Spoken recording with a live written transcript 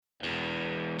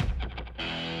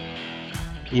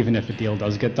even if a deal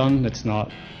does get done, it's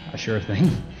not a sure thing.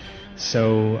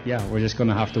 So yeah, we're just going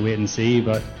to have to wait and see.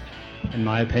 But in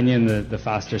my opinion, the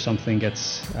faster something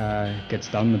gets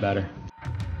done, the better.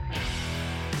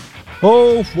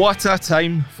 Oh, what a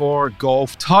time for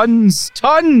golf. Tons,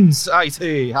 I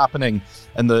say, happening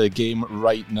in the game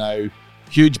right now.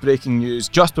 Huge breaking news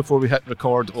just before we hit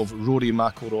record of Rory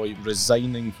McIlroy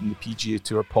resigning from the PGA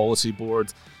Tour Policy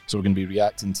Board. So we're going to be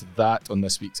reacting to that on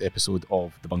this week's episode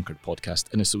of the Bunkered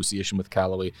Podcast in association with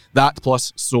Callaway. That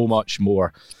plus so much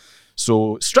more.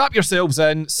 So strap yourselves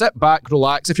in, sit back,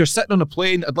 relax. If you're sitting on a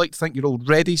plane, I'd like to think you're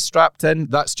already strapped in.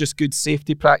 That's just good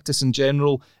safety practice in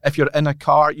general. If you're in a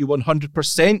car, you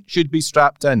 100% should be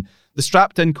strapped in. The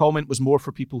strapped in comment was more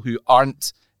for people who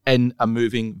aren't in a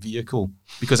moving vehicle.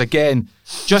 Because again,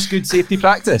 just good safety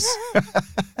practice.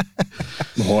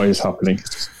 What is happening?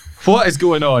 What is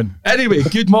going on? Anyway,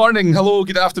 good morning, hello,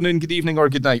 good afternoon, good evening, or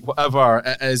good night, whatever.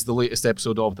 It is the latest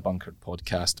episode of the Bunkered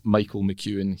Podcast. Michael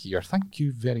McEwen here. Thank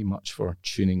you very much for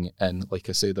tuning in. Like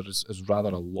I say, there is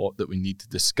rather a lot that we need to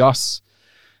discuss.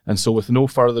 And so with no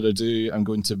further ado, I'm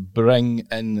going to bring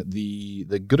in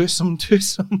the gruesome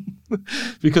twosome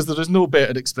because there is no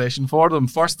better expression for them.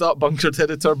 First up, Bunkered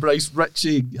editor Bryce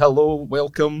Ritchie. Hello,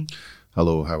 welcome.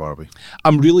 Hello, how are we?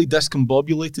 I'm really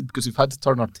discombobulated because we've had to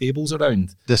turn our tables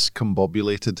around.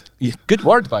 Discombobulated. Yeah, good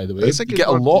word, by the way. It's a You good get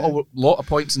a word, lot of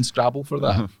points in Scrabble for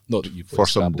that. Not that you play For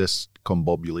Scrabble. some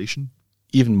discombobulation.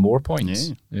 Even more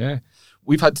points. Yeah.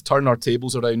 We've had to turn our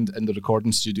tables around in the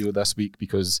recording studio this week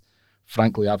because,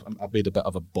 frankly, I've made a bit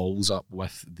of a balls up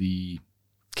with the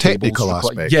Technical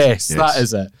aspect. Yes, that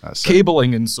is it. That's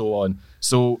Cabling and so on.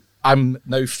 So I'm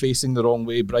now facing the wrong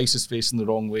way, Bryce is facing the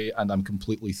wrong way, and I'm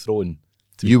completely thrown.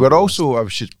 You were also, I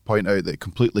should point out, that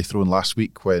completely thrown last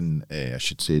week when, I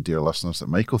should say, dear listeners, that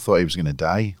Michael thought he was going to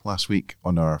die last week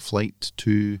on our flight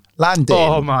to London.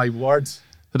 Oh, my word.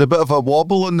 Had a bit of a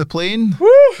wobble on the plane.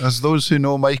 As those who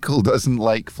know, Michael doesn't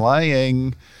like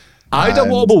flying. I had a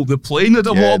wobble. The plane had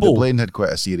a wobble. The plane had quite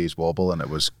a serious wobble, and it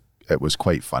was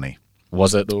quite funny.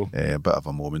 Was it, though? A bit of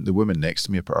a moment. The woman next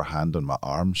to me put her hand on my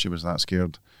arm. She was that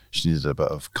scared. She needed a bit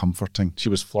of comforting. She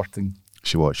was flirting.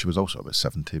 She was also about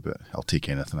 70, but I'll take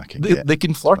anything I can get. They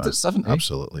can flirt at 70?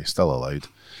 Absolutely, still allowed.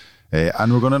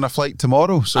 And we're going on a flight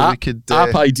tomorrow, so we could...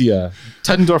 app idea,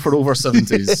 Tinder for over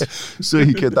 70s. So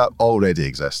you could, that already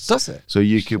exists. Does it? So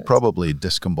you could probably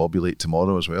discombobulate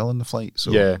tomorrow as well in the flight.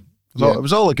 So yeah. It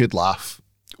was all a good laugh.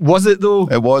 Was it though?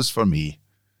 It was for me.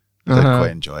 I did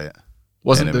quite enjoy it.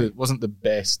 Wasn't the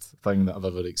best thing that I've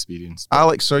ever experienced.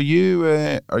 Alex, are you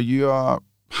a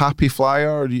happy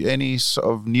flyer? Or any sort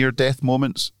of near-death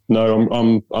moments? No,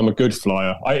 I'm a good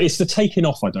flyer. It's the taking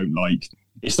off I don't like.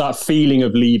 It's that feeling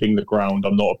of leaving the ground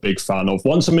I'm not a big fan of.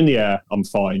 Once I'm in the air, I'm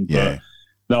fine. Yeah.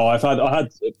 But no, I had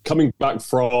coming back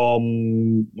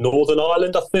from Northern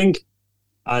Ireland, I think,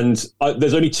 and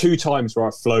there's only 2 times where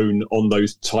I've flown on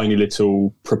those tiny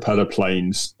little propeller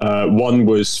planes. One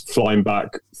was flying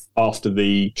back after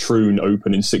the Troon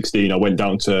Open in 2016. I went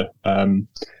down to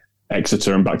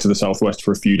Exeter and back to the southwest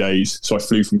for a few days. So I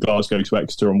flew from Glasgow to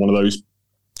Exeter on one of those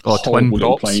twin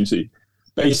props planes.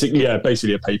 Basically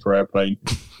a paper airplane.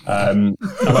 And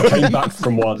I came back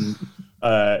from one,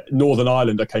 Northern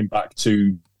Ireland. I came back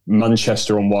to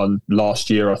Manchester on one last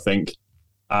year, I think.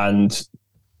 And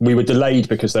we were delayed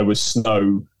because there was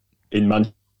snow in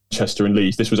Manchester and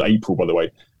Leeds. This was April, by the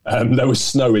way. There was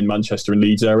snow in Manchester and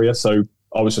Leeds area. So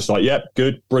I was just like, yep,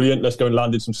 good, brilliant. Let's go and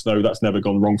land in some snow. That's never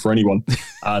gone wrong for anyone.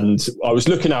 And I was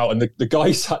looking out and the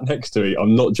guy sat next to me.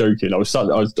 I'm not joking. I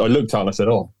looked out and I said,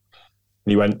 oh.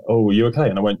 And he went, oh, are you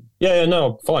okay? And I went, yeah,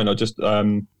 no, fine. I just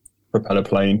propeller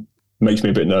plane. Makes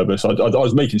me a bit nervous. I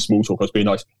was making small talk. I was being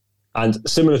nice. And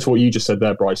similar to what you just said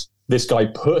there, Bryce, this guy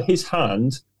put his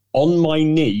hand on my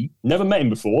knee. Never met him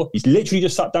before. He's literally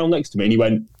just sat down next to me and he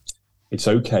went, it's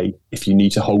okay. If you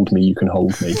need to hold me, you can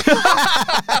hold me.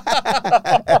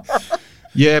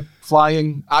 Yeah,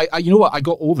 flying. You know what? I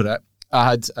got over it. I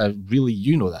had a really,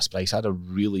 you know this, Bryce, I had a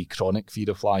really chronic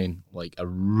fear of flying. Like a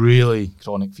really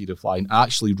chronic fear of flying. I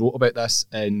actually wrote about this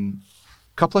a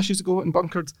couple issues ago in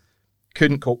Bunkered.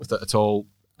 Couldn't cope with it at all.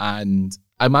 And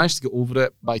I managed to get over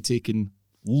it by taking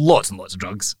lots and lots of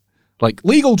drugs. Like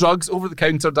legal drugs,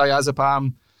 over-the-counter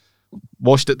diazepam,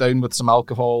 washed it down with some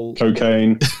alcohol.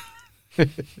 Cocaine.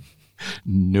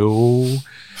 No.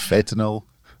 Fentanyl.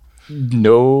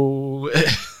 No.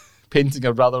 Painting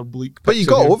a rather bleak picture. But you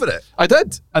got over it. I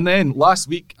did. And then last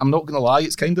week, I'm not going to lie,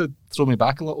 it's kind of thrown me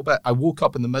back a little bit. I woke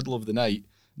up in the middle of the night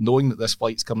knowing that this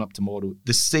flight's coming up tomorrow.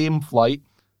 The same flight.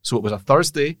 So it was a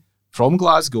Thursday from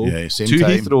Glasgow to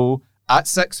Heathrow at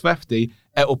 6:50.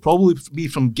 It'll probably be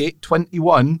from gate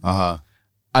 21. Uh-huh.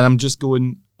 And I'm just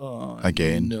going,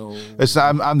 again. No.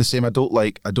 I'm the same. I don't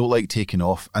like taking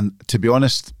off. And to be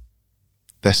honest,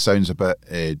 this sounds a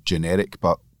bit generic,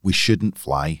 but we shouldn't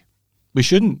fly. We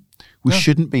shouldn't. We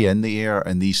shouldn't be in the air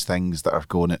in these things that are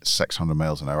going at 600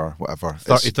 miles an hour, whatever.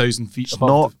 30,000 feet it's above.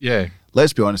 not, yeah.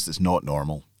 Let's be honest, it's not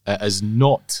normal. It is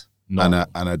not normal.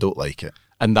 And I don't like it.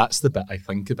 And that's the bit I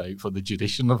think about for the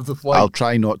duration of the flight. I'll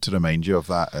try not to remind you of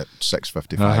that at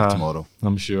 6:55 tomorrow.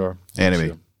 I'm sure.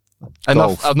 Anyway.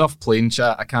 Enough plane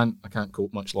chat. I can't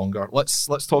cope much longer. Let's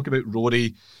talk about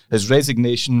Rory. His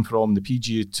resignation from the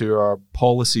PGA Tour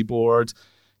policy board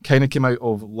kind of came out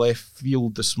of left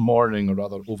field this morning, or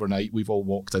rather overnight. We've all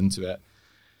walked into it.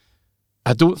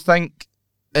 I don't think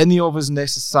any of us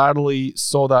necessarily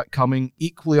saw that coming.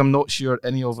 Equally, I'm not sure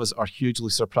any of us are hugely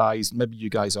surprised. Maybe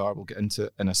you guys are. We'll get into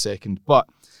it in a second. But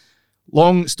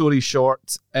long story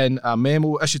short, in a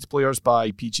memo issued to players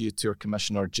by PGA Tour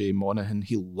Commissioner Jay Monahan,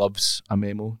 he loves a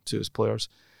memo to his players,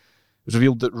 it was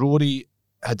revealed that Rory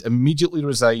had immediately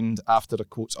resigned after a,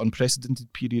 quote,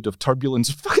 unprecedented period of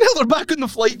turbulence. Fucking hell, they're back on the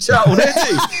flight chat already.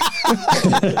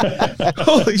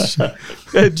 Holy shit.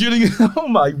 Oh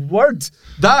my word.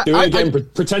 Do it again.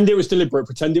 Pretend it was deliberate.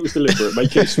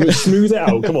 Make it smooth it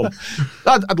out. Come on.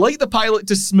 I'd like the pilot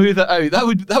to smooth it out.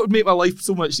 That would make my life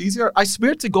so much easier. I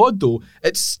swear to God, though,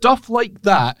 it's stuff like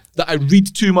that I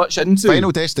read too much into.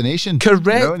 Final Destination.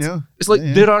 Correct. No. It's like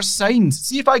there are signs.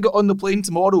 See if I got on the plane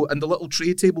tomorrow and the little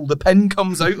tray table, the pin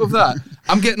comes out of that.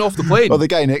 I'm getting off the plane. Or the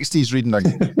guy next to you's reading a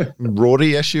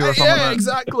Rory issue or something. Yeah, like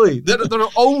exactly. There are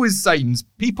always signs.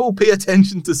 People pay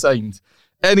attention to signs.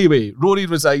 Anyway, Rory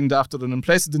resigned after an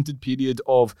unprecedented period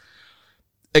of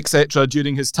etc.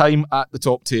 during his time at the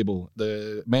top table.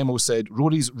 The memo said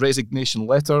Rory's resignation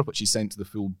letter, which he sent to the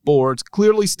full board,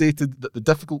 clearly stated that the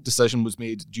difficult decision was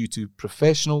made due to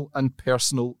professional and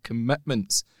personal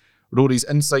commitments. Rory's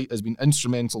insight has been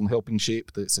instrumental in helping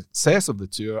shape the success of the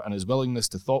tour, and his willingness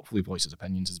to thoughtfully voice his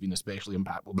opinions has been especially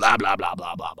impactful. Blah, blah, blah,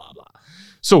 blah, blah, blah, blah.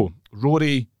 So,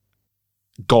 Rory,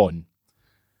 gone.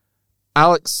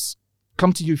 Alex,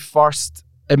 come to you first.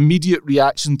 Immediate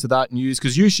reaction to that news,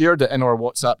 because you shared it in our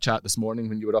WhatsApp chat this morning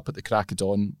when you were up at the crack of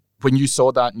dawn. When you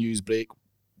saw that news break,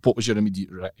 what was your immediate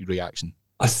reaction?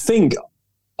 I mean,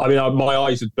 my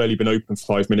eyes had barely been open for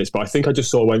 5 minutes, but I think I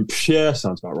just sort of went, yeah,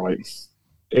 sounds about right.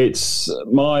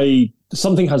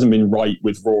 Something hasn't been right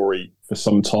with Rory for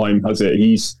some time, has it?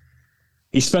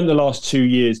 He spent the last 2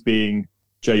 years being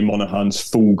Jay Monahan's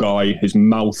fool guy, his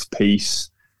mouthpiece,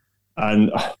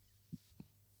 and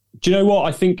do you know what?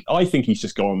 I think he's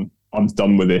just gone, I'm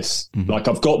done with this. Mm-hmm. Like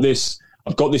I've got this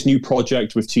new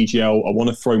project with TGL. I want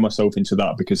to throw myself into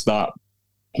that because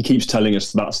he keeps telling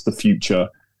us that's the future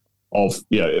of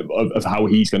how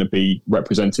he's going to be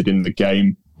represented in the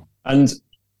game. And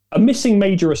a missing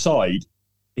major aside,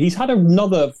 he's had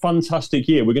another fantastic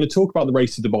year. We're going to talk about the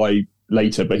race to Dubai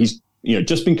later, but he's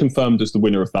just been confirmed as the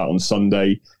winner of that on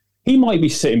Sunday. He might be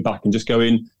sitting back and just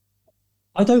going,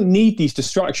 I don't need these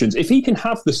distractions. If he can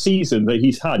have the season that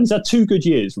he's had 2 good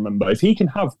years, remember, if he can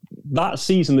have that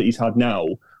season that he's had now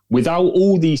without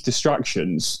all these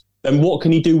distractions, then what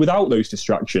can he do without those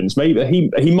distractions? Maybe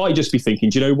he might just be thinking,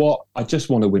 do you know what? I just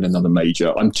want to win another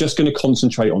major. I'm just going to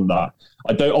concentrate on that.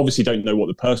 I obviously don't know what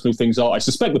the personal things are. I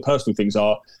suspect the personal things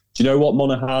are, do you know what,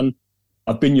 Monahan?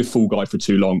 I've been your fool guy for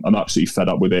too long. I'm absolutely fed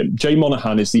up with it. Jay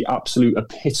Monahan is the absolute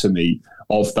epitome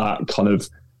of that kind of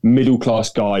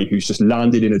middle-class guy who's just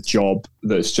landed in a job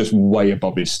that's just way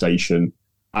above his station.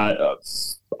 I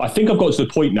think I've got to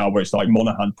the point now where it's like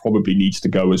Monahan probably needs to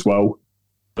go as well.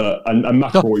 And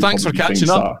McIlroy thanks for catching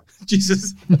up.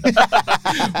 Jesus.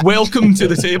 Welcome to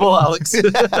the table, Alex.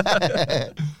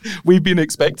 We've been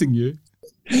expecting you.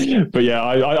 But yeah,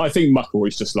 I think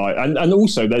McIlroy's just like... And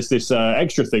also there's this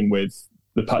extra thing with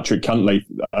the Patrick Cantlay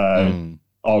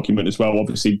argument as well.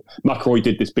 Obviously, McIlroy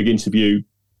did this big interview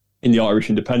in the Irish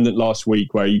Independent last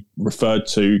week where he referred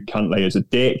to Cantlay as a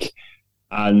dick,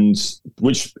 and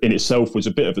which in itself was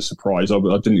a bit of a surprise. I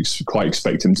didn't quite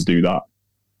expect him to do that.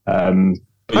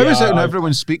 How is it when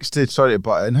everyone speaks to, sorry to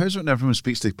butt in, how is it when everyone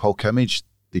speaks to Paul Kimmage,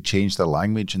 they change their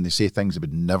language and they say things they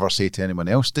would never say to anyone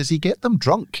else? Does he get them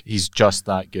drunk? He's just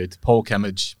that good. Paul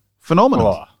Kimmage. Phenomenal.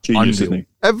 Oh, genius, isn't he?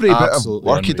 Every Absolutely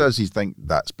bit of work he does, you think,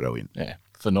 that's brilliant. Yeah,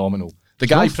 phenomenal. The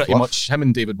guy pretty much, him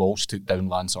and David Walsh took down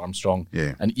Lance Armstrong.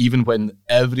 Yeah. And even when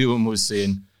everyone was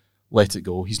saying, let it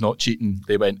go, he's not cheating,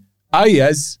 they went, he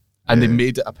is. And they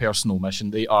made it a personal mission.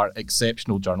 They are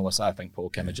exceptional journalists. I think Paul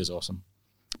Kimmage is awesome.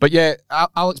 But yeah,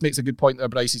 Alex makes a good point there,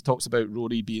 Bryce. He talks about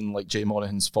Rory being like Jay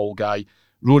Monahan's fall guy.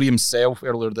 Rory himself,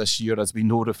 earlier this year, as we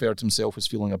know, referred to himself as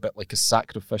feeling a bit like a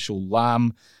sacrificial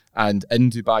lamb. And in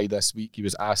Dubai this week, he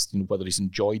was asked whether he's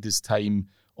enjoyed his time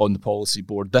on the policy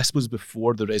board. This was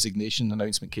before the resignation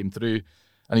announcement came through.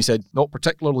 And he said, not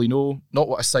particularly, no, not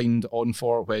what I signed on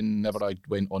for whenever I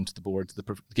went onto the board.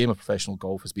 The game of professional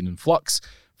golf has been in flux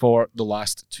for the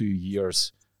last 2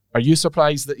 years. Are you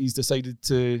surprised that he's decided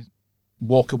to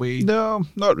walk away? No,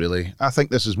 not really. I think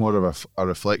this is more of a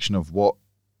reflection of what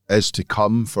is to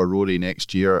come for Rory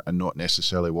next year and not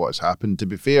necessarily what has happened. To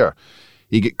be fair,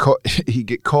 he get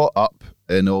caught up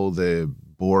in all the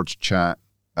board chat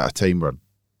at a time where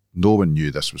no one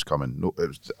knew this was coming. No, it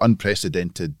was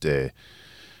unprecedented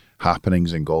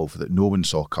happenings in golf that no one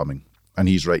saw coming, and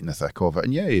he's right in the thick of it.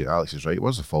 And yeah, Alex is right, he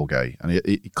was a fall guy, and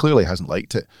he clearly hasn't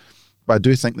liked it. But I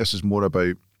do think this is more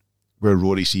about where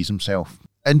Rory sees himself.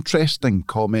 Interesting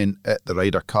comment at the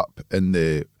Ryder Cup in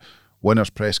the winners'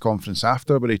 press conference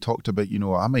after, where he talked about,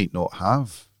 I might not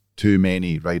have too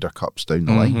many Ryder Cups down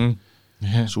the line.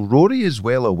 Yeah. So Rory is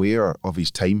well aware of his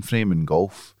time frame in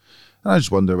golf, and I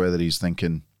just wonder whether he's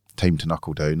thinking, time to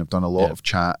knuckle down. I've done a lot of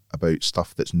chat about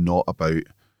stuff that's not about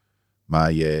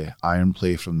my iron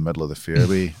play from the middle of the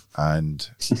fairway and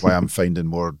why I'm finding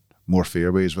more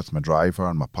fairways with my driver,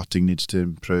 and my putting needs to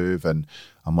improve, and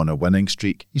I'm on a winning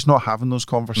streak. He's not having those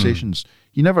conversations.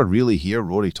 You never really hear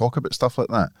Rory talk about stuff like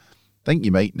that. I think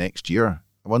you might next year.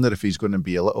 I wonder if he's going to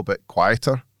be a little bit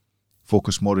quieter,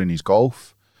 focus more on his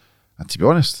golf. And to be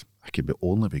honest, that could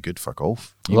only be good for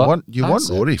golf. You want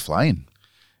Rory flying.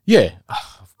 Yeah,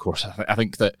 of course. I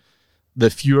think that the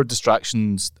fewer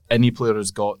distractions any player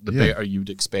has got, the better you'd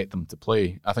expect them to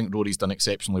play. I think Rory's done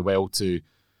exceptionally well to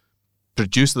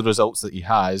produce the results that he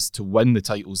has, to win the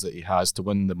titles that he has, to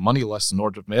win the money lists and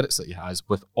order of merits that he has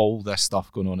with all this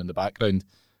stuff going on in the background.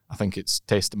 I think it's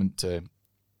testament to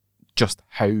just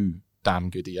how damn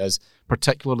good he is,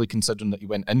 particularly considering that he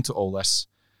went into all this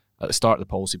at the start of the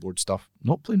policy board stuff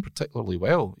not playing particularly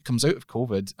well. He comes out of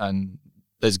COVID and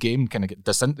his game kind of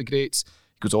disintegrates.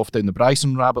 He goes off down the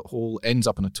Bryson rabbit hole, ends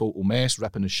up in a total mess,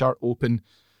 ripping his shirt open.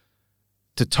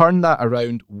 To turn that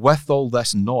around with all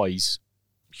this noise,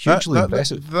 hugely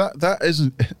impressive. That is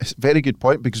a very good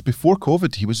point, because before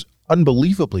COVID, he was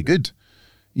unbelievably good.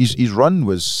 His run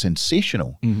was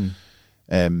sensational.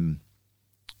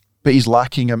 But he's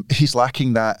lacking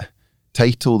that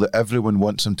title that everyone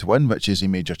wants him to win, which is a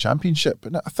major championship.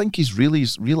 And I think he's really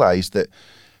realised that,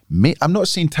 I'm not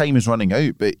saying time is running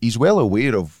out, but he's well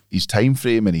aware of his time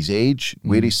frame and his age,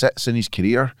 where he sits in his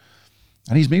career.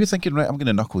 And he's maybe thinking, right, I'm going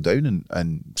to knuckle down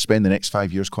and spend the next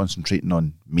 5 years concentrating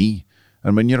on me.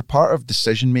 And when you're a part of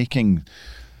decision-making,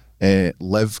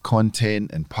 live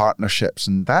content and partnerships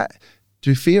and that,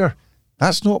 to be fair,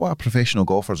 that's not what a professional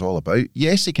golfer is all about.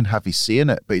 Yes, he can have his say in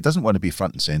it, but he doesn't want to be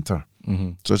front and centre.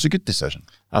 So it's a good decision.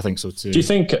 I think so too. Do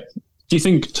you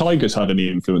think Tiger's had any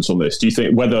influence on this? Do you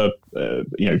think, whether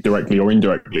directly or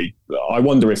indirectly? I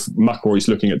wonder if McIlroy's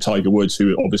looking at Tiger Woods,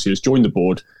 who obviously has joined the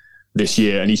board this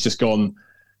year, and he's just gone,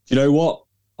 you know what?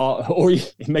 Or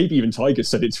maybe even Tiger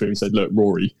said it to him. He said, look,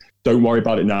 Rory, don't worry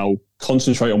about it now.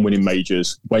 Concentrate on winning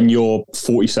majors. When you're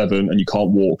 47 and you can't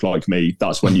walk like me,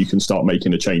 that's when you can start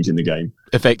making a change in the game.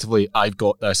 Effectively, I've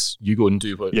got this. You go and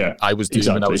do what I was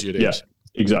doing when I was your age. Yeah,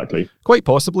 exactly. Quite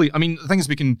possibly. I mean, the thing is,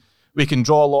 we can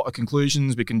draw a lot of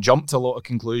conclusions. We can jump to a lot of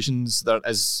conclusions. There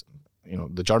is,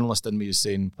 the journalist in me is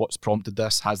saying, what's prompted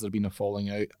this? Has there been a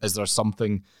falling out? Is there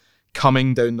something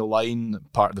coming down the line,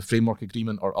 part of the framework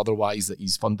agreement or otherwise, that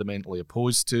he's fundamentally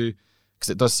opposed to? Because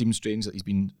it does seem strange that he's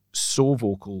been so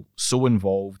vocal, so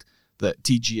involved, that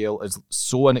TGL is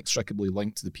so inextricably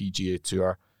linked to the PGA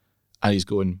Tour, and he's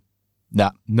going,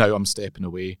 nah, now I'm stepping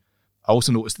away. I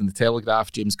also noticed in the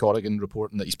Telegraph, James Corrigan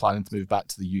reporting that he's planning to move back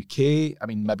to the UK. I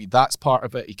mean, maybe that's part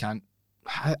of it. He can't,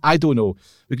 I don't know.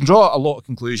 We can draw a lot of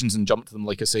conclusions and jump to them,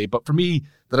 like I say, but for me,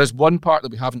 there is one part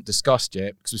that we haven't discussed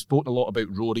yet, because we've spoken a lot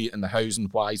about Rory and the hows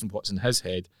and whys and what's in his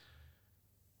head.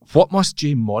 What must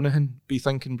Jay Monahan be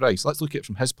thinking, Bryce? Let's look at it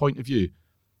from his point of view.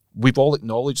 We've all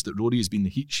acknowledged that Rory has been the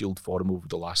heat shield for him over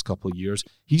the last couple of years.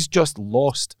 He's just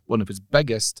lost one of his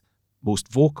biggest, most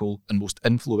vocal and most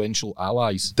influential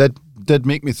allies. Did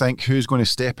make me think who's going to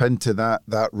step into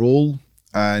that role.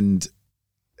 And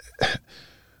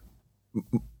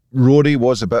Rory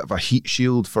was a bit of a heat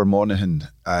shield for Monahan,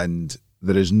 and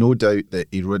there is no doubt that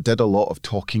he did a lot of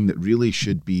talking that really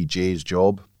should be Jay's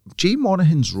job. Jay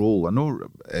Monahan's role, I know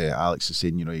Alex is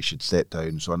saying, he should step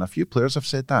down, so, and a few players have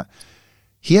said that.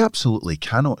 He absolutely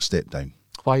cannot step down.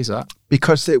 Why is that?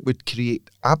 Because it would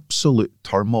create absolute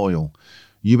turmoil.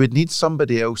 You would need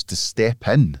somebody else to step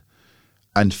in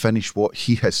and finish what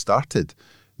he has started.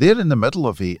 They're in the middle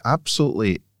of a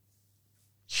absolutely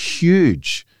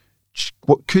huge,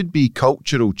 what could be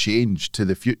cultural change to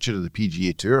the future of the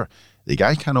PGA Tour. The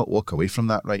guy cannot walk away from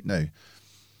that right now.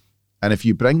 And if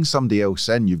you bring somebody else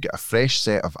in, you've got a fresh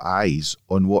set of eyes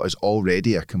on what is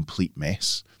already a complete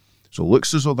mess. So it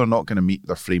looks as though they're not going to meet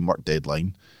their framework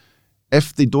deadline.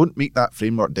 If they don't meet that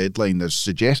framework deadline, there's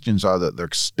suggestions are that they're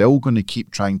still going to keep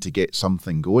trying to get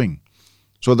something going.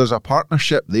 So there's a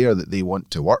partnership there that they want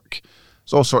to work.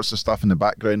 There's all sorts of stuff in the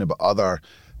background about other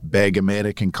big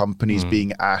American companies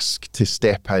being asked to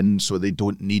step in so they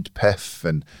don't need PIF.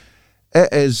 And it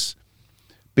is,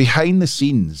 behind the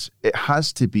scenes, it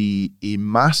has to be a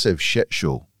massive shit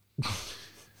show.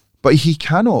 But he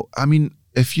cannot, I mean,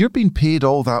 if you're being paid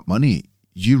all that money,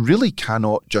 you really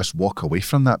cannot just walk away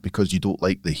from that because you don't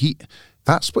like the heat.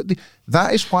 That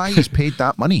is why he's paid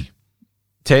that money.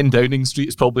 10 Downing Street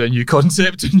is probably a new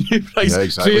concept, a new price. Yeah,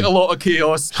 exactly. Create a lot of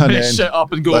chaos, mess shit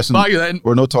up and go, listen, bye then.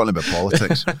 We're not talking about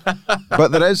politics. But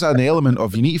there is an element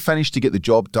of you need to finish to get the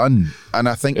job done. And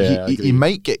I think he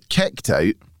might get kicked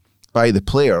out by the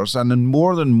players. And then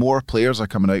more players are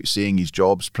coming out saying his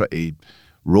job's pretty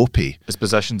ropey. His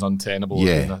position's untenable.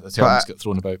 Yeah. The terms get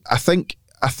thrown about. I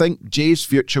think Jay's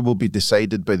future will be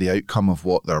decided by the outcome of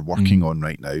what they're working on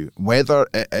right now. Whether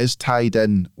it is tied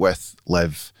in with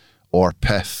Liv or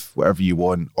PIF, whatever you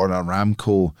want, or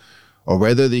Aramco, or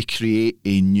whether they create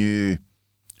a new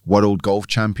World Golf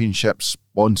Championship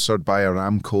sponsored by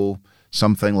Aramco,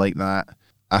 something like that.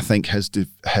 I think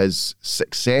his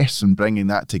success in bringing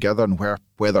that together and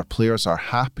whether players are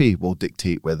happy will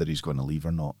dictate whether he's going to leave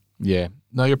or not. Yeah,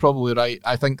 no, you're probably right.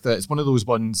 I think that it's one of those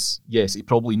ones, yes, he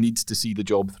probably needs to see the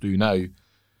job through now.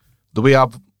 The way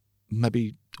I've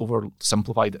maybe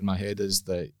oversimplified it in my head is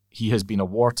that he has been a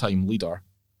wartime leader.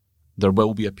 There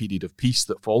will be a period of peace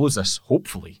that follows this,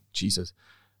 hopefully, Jesus.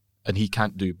 And he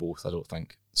can't do both, I don't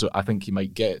think. So I think he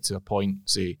might get to a point,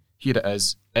 say, here it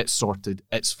is, it's sorted,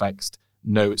 it's fixed.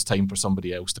 Now it's time for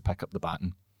somebody else to pick up the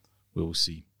baton. We'll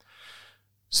see.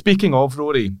 Speaking of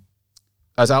Rory,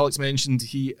 as Alex mentioned,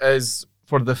 he is,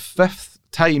 for the 5th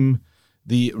time,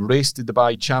 the Race to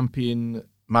Dubai champion.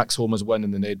 Max Homa's win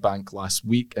in the Nedbank last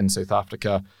week in South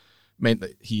Africa meant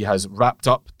that he has wrapped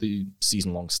up the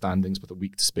season-long standings with a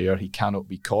week to spare. He cannot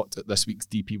be caught at this week's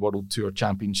DP World Tour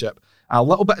Championship. A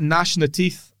little bit of gnashing of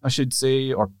teeth, I should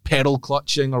say, or peril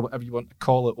clutching, or whatever you want to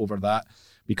call it over that,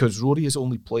 because Rory has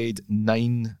only played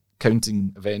 9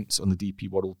 counting events on the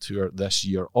DP World Tour this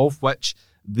year, of which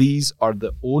these are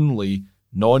the only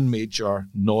non-major,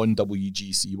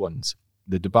 non-WGC ones.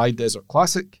 The Dubai Desert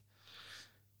Classic,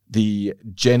 the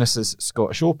Genesis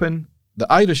Scottish Open, the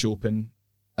Irish Open,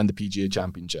 and the PGA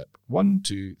Championship. 1,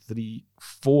 2, 3,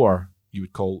 4 you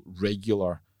would call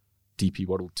regular DP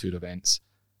World Tour events.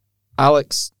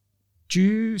 Alex, do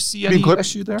you see any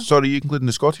issue there? Sorry, you including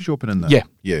the Scottish Open in there?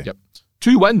 Yeah. Yep.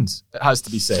 2 wins, it has to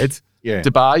be said. Yeah.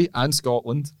 Dubai and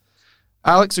Scotland.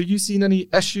 Alex, are you seeing any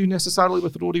issue necessarily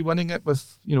with Rory winning it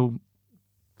with,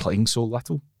 playing so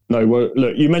little? No, well,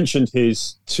 look, you mentioned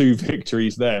his 2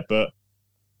 victories there, but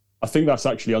I think that's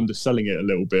actually underselling it a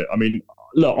little bit. I mean,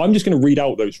 look, I'm just going to read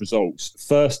out those results.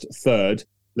 1st, 3rd,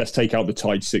 let's take out the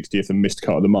tied 60th and missed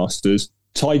cut of the Masters.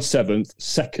 Tied 7th,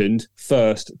 2nd,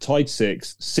 1st, tied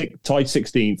 6th, tied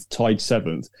 16th, tied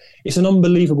 7th. It's an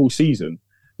unbelievable season.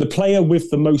 The player with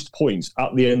the most points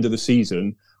at the end of the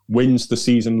season wins the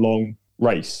season-long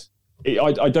race.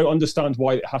 I don't understand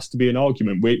why it has to be an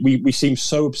argument. We seem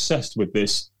so obsessed with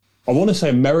this, I want to say,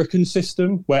 American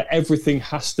system where everything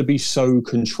has to be so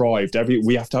contrived.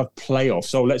 We have to have playoffs.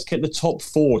 So let's get the top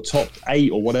 4, top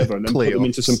 8 or whatever, and then put them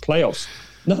into some playoffs.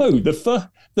 No,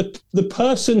 the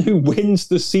person who wins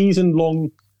the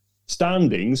season-long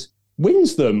standings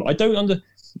wins them.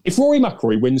 If Rory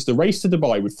McIlroy wins the Race to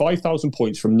Dubai with 5,000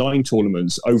 points from 9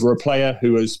 tournaments over a player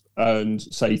who has earned,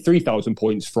 say, 3,000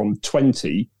 points from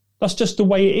 20, that's just the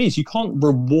way it is. You can't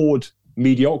reward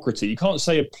mediocrity. You can't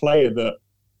say a player that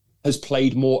has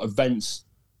played more events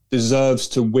deserves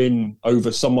to win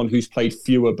over someone who's played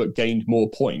fewer but gained more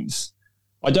points.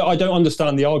 I don't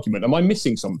understand the argument. Am I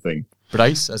missing something?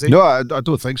 Bryce, is he? No, I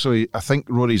don't think so. I think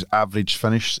Rory's average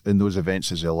finish in those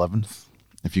events is 11th.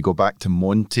 If you go back to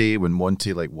Monty, when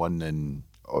Monty won in,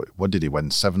 what did he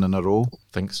win, 7 in a row? I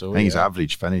think so. I think his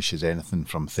average finish is anything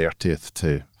from 30th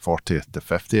to 40th to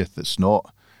 50th. It's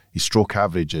not, his stroke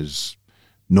average is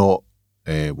not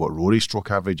what Rory's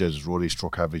stroke average is. Rory's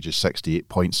stroke average is 68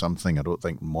 point something. I don't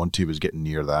think Monty was getting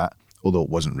near that, although it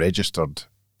wasn't registered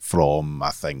from, I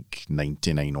think,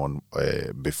 99 on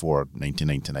before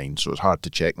 1999, so it's hard to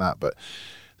check that. But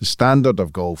the standard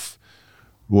of golf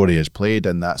Rory has played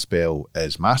in that spell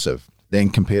is massive. Then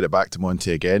compare it back to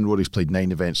Monty again. Rory's played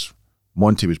 9 events.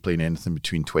 Monty was playing anything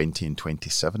between 20 and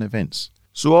 27 events.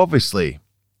 So obviously,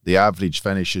 the average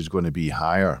finish is going to be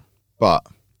higher. But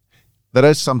there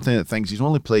is something that thinks he's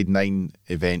only played 9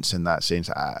 events in that sense.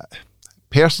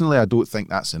 Personally, I don't think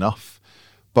that's enough.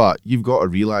 But you've got to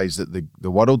realise that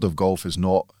the world of golf is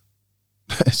not,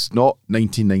 it's not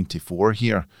 1994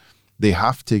 here. They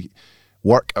have to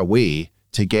work away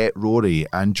to get Rory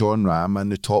and Jon Rahm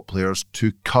and the top players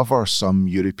to cover some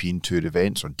European Tour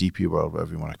events or DP World,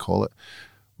 whatever you want to call it.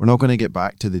 We're not going to get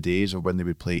back to the days of when they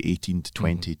would play 18 to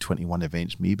 20, 21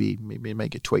 events. Maybe it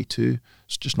might get 22.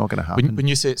 It's just not going to happen. When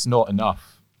you say it's not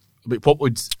enough, what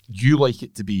would you like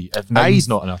it to be if 9's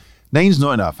not enough? 9's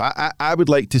not enough. I would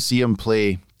like to see him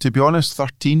play, to be honest,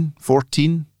 13,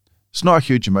 14. It's not a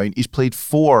huge amount. He's played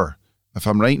 4. If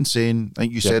I'm right in saying, I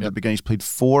think you said at the beginning, he's played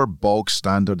 4 bog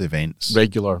standard events.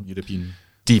 Regular European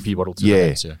DP World Tour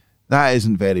events, yeah. That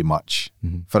isn't very much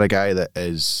for a guy that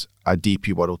is a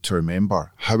DP World Tour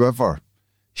member. However,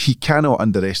 he cannot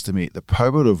underestimate the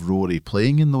power of Rory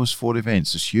playing in those 4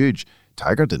 events. It's huge.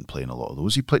 Tiger didn't play in a lot of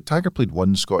those. Tiger played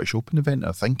 1 Scottish Open event,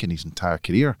 I think, in his entire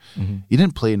career. He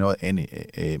didn't play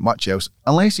any much else,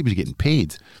 unless he was getting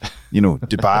paid,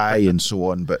 Dubai and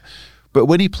so on. But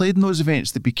when he played in those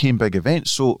events, they became big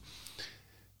events. So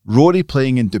Rory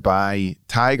playing in Dubai,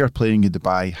 Tiger playing in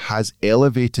Dubai has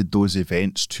elevated those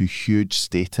events to huge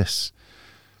status.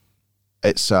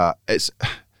 It's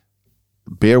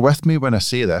bear with me when I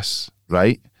say this,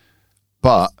 right?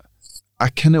 But I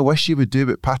kind of wish he would do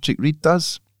what Patrick Reed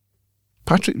does.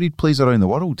 Patrick Reed plays around the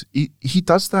world. He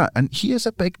does that, and he is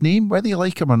a big name, whether you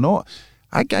like him or not.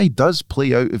 That guy does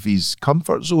play out of his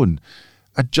comfort zone.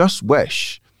 I just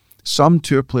wish some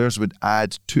tour players would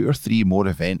add 2 or 3 more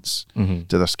events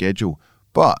to their schedule.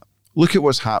 But look at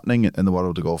what's happening in the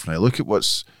world of golf now. Look at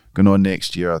what's going on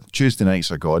next year. Tuesday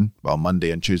nights are gone. Well,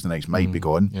 Monday and Tuesday nights might be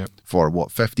gone for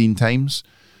 15 times?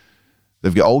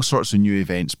 They've got all sorts of new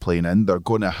events playing in. They're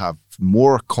going to have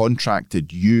more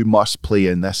contracted, you must play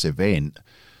in this event.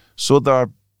 So they're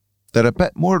a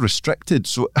bit more restricted.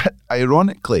 So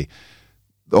ironically,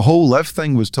 the whole Live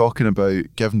thing was talking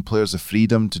about giving players the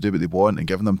freedom to do what they want and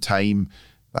giving them time.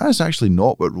 That is actually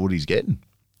not what Rory's getting.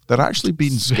 They're actually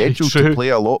being scheduled to play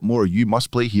a lot more. You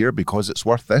must play here because it's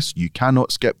worth this. You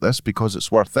cannot skip this because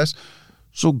it's worth this.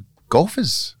 So golf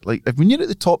is, when you're at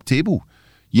the top table,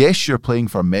 yes, you're playing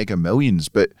for mega millions,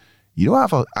 but you don't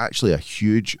have actually a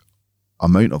huge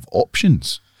amount of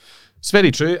options. It's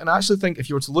very true. And I actually think if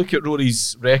you were to look at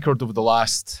Rory's record over the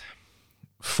last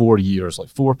 4 years,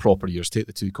 4 proper years, take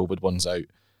the 2 COVID ones out,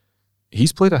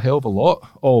 he's played a hell of a lot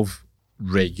of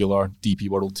regular DP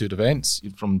World Tour events.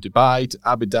 From Dubai to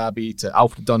Abu Dhabi to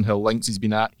Alfred Dunhill Links he's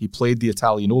been at. He played the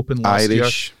Italian Open last year.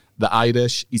 The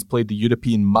Irish. He's played the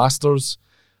European Masters.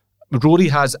 Rory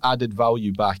has added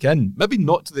value back in. Maybe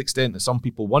not to the extent that some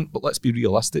people want, but let's be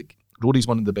realistic. Rory's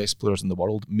one of the best players in the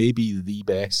world, maybe the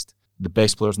best. The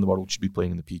best players in the world should be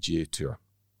playing in the PGA Tour,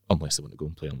 unless they want to go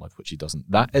and play on Live, which he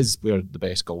doesn't. That is where the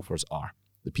best golfers are.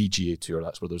 The PGA Tour,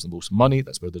 that's where there's the most money,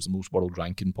 that's where there's the most world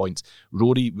ranking points.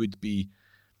 Rory would be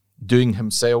doing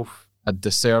himself a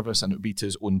disservice, and it would be to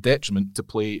his own detriment to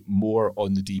play more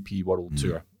on the DP World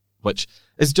Tour, which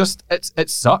is just, it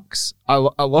sucks. I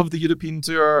love the European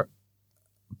Tour,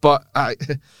 but I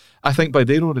think by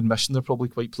their own admission, they're probably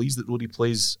quite pleased that Rory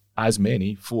plays as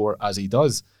many, 4 as he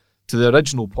does. To the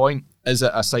original point, is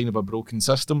it a sign of a broken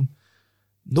system?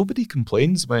 Nobody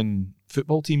complains when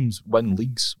football teams win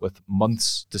leagues with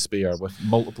months to spare, with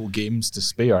multiple games to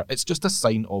spare. It's just a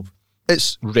sign of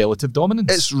relative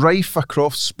dominance. It's rife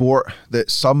across sport that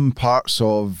some parts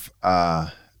of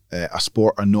a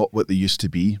sport are not what they used to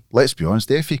be. Let's be honest,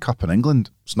 the FA Cup in England,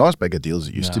 it's not as big a deal as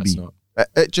it used to be.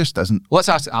 It just isn't. Let's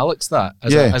ask Alex that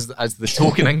as the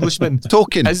token Englishman.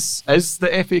 Token. Is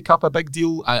the FA Cup a big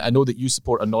deal? I know that you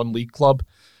support a non-league club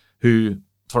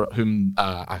for whom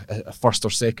a first or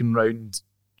second round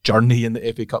journey in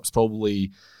the FA Cup's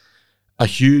probably a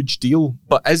huge deal.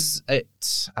 But is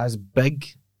it as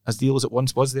big a deal as it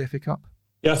once was, the FA Cup?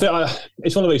 Yeah, I think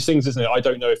it's one of those things, isn't it? I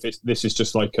don't know if this is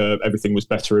just like everything was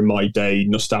better in my day,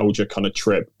 nostalgia kind of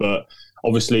trip, but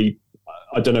obviously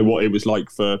I don't know what it was like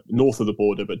for north of the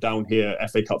border, but down here,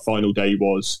 FA Cup final day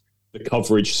the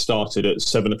coverage started at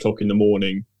 7 o'clock in the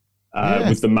morning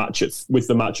with the match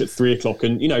at 3 o'clock.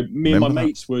 And, me and my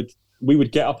mates would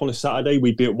get up on a Saturday,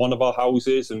 we'd be at one of our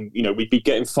houses and, we'd be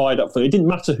getting fired up for it. It didn't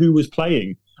matter who was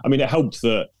playing. I mean, it helped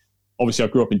that obviously I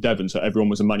grew up in Devon, so everyone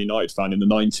was a Man United fan in the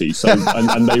 90s. So,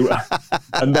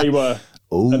 and they were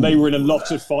in a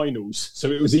lot of finals, so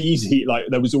it was easy.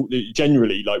 There was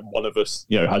generally one of us,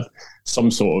 had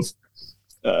some sort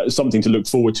of something to look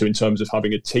forward to in terms of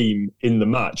having a team in the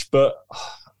match. But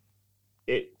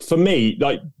for me,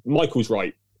 Michael's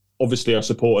right. Obviously, I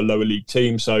support a lower league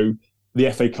team, so the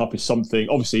FA Cup is something,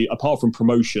 obviously, apart from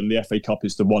promotion, the FA Cup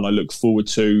is the one I look forward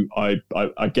to.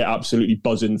 I get absolutely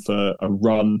buzzing for a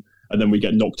run, and then we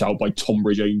get knocked out by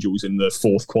Tonbridge Angels in the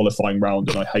 4th qualifying round,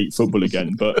 and I hate football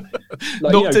again. But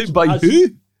knocked out by who?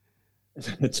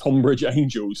 The Tonbridge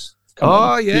Angels.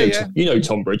 You know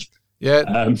Tonbridge.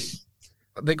 Yeah.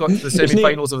 They got to the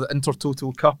semi-finals of the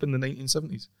Intertoto Cup in the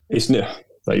 1970s.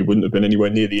 They wouldn't have been anywhere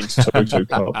near the Intertoto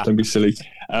Cup. Don't be silly.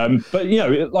 But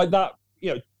like that.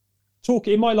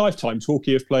 Torquay in my lifetime,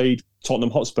 Torquay have played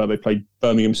Tottenham Hotspur. They played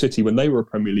Birmingham City when they were a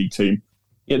Premier League team.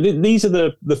 These are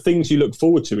the things you look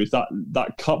forward to. Is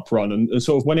that cup run, and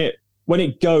sort of when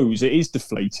it goes, it is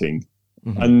deflating.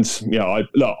 Mm-hmm. And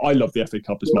I love the FA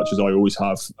Cup as much as I always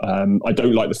have. I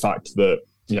don't like the fact that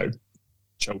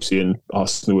Chelsea and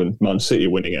Arsenal and Man City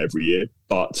are winning it every year,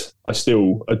 but I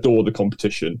still adore the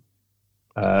competition.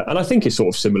 And I think it's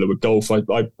sort of similar with golf.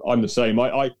 I'm the same.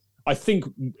 I think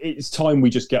it's time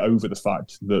we just get over the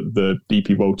fact that the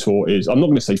DP World Tour is, I'm not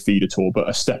going to say feeder tour, but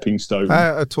a stepping stone.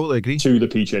 I totally agree. To the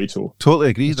PGA Tour. Totally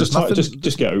agree.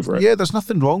 Just get over it. Yeah, there's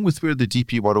nothing wrong with where the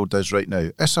DP World is right now.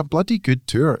 It's a bloody good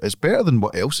tour. It's better than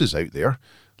what else is out there.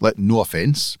 Like, no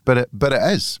offence, but it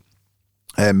is.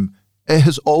 It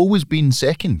has always been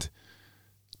second.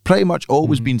 Pretty much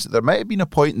always been. There might have been a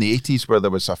point in the 80s where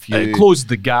there was a few. It closed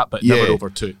the gap, but never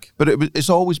overtook. But it's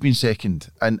always been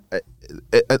second, and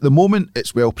at the moment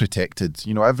it's well protected.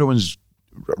 Everyone's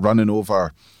running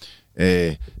over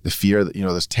the fear that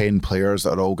there's 10 players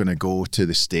that are all going to go to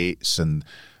the States and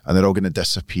they're all going to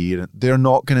disappear. They're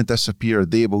not going to disappear.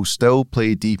 They will still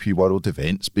play DP World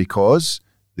events because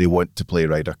they want to play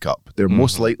Ryder Cup. They're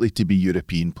most likely to be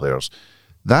European players.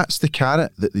 That's the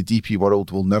carrot that the DP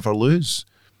World will never lose.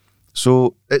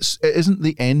 So it isn't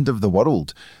the end of the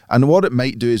world. And what it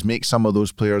might do is make some of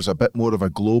those players a bit more of a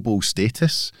global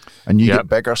status, and you get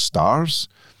bigger stars.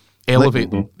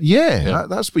 Elevate them.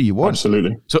 That's what you want.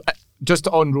 Absolutely. So just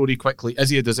on Rory quickly,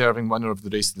 is he a deserving winner of the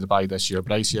race to Dubai this year?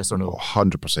 Bryce, yes or no?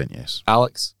 100% yes.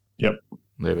 Alex? Yep.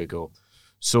 There we go.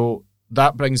 So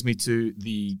that brings me to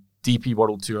the DP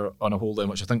World Tour on a whole then,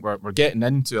 which I think we're getting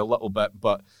into a little bit,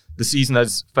 but the season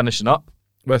is finishing up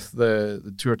with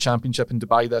the Tour Championship in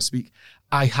Dubai this week.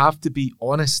 I have to be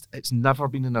honest, it's never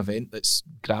been an event that's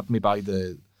grabbed me by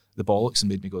the bollocks and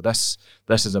made me go, this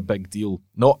is a big deal.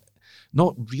 Not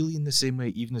really in the same way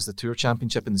even as the Tour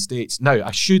Championship in the States. Now,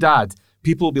 I should add,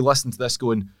 people will be listening to this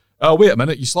going, oh, wait a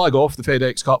minute, you slag off the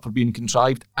FedEx Cup for being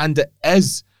contrived, and it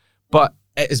is, but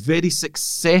it is very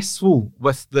successful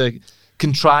with the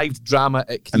contrived drama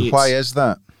it creates. And why is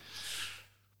that?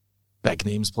 Big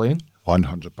names playing.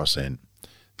 100%.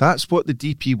 That's what the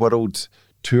DP World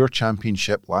Tour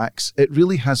Championship lacks. It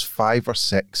really has 5 or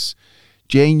 6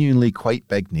 genuinely quite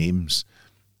big names.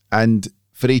 And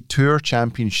for a Tour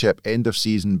Championship end of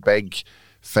season big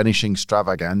finishing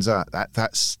extravaganza,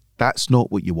 that's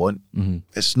not what you want. Mm-hmm.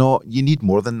 It's not. You need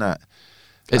more than that.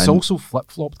 It's also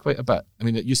flip-flopped quite a bit. I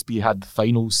mean, it used to be you had the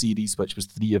final series, which was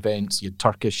 3 events. You had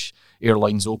Turkish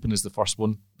Airlines Open as the first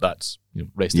one. That's,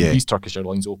 rest in peace, Turkish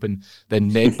Airlines Open.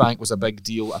 Then Nedbank was a big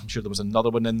deal. I'm sure there was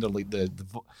another one in there, like the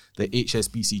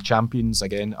HSBC Champions,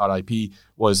 again, RIP,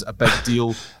 was a big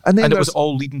deal. and it was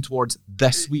all leading towards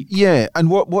this week. Yeah,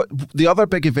 and what the other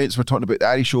big events we're talking about, the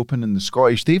Irish Open and the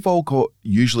Scottish, they've all got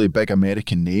usually big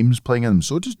American names playing in them.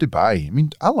 So does Dubai. I mean,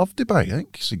 I love Dubai. I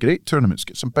think it's a great tournament. It's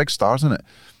got some big stars in it.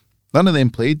 None of them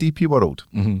played DP World.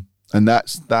 Mm-hmm. And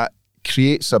that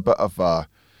creates a bit of a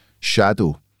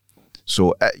shadow.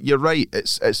 So you're right,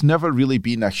 it's never really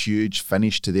been a huge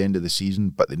finish to the end of the season,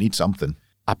 but they need something.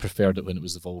 I preferred it when it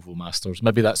was the Volvo Masters.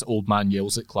 Maybe that's old man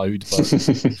yells at cloud, but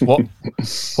what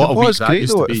a week that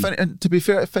used to be. And to be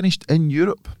fair, it finished in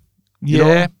Europe.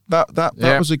 Yeah. That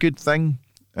was a good thing.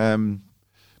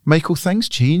 Michael, things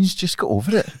change, just get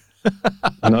over it.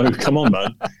 No, come on,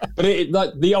 man. But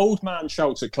like the old man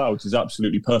shouts at clouds is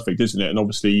absolutely perfect, isn't it? And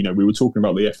obviously, we were talking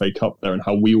about the FA Cup there and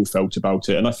how we all felt about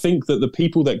it. And I think that the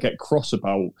people that get cross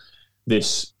about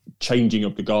this changing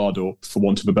of the guard, or for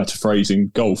want of a better phrase in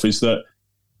golf, is that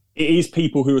it is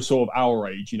people who are sort of our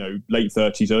age, late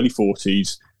 30s, early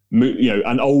 40s,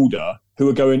 and older, who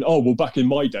are going, oh, well, back in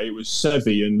my day, it was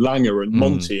Seve and Langer and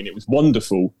Monty, and it was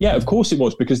wonderful. Yeah, of course it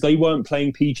was, because they weren't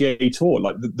playing PGA Tour.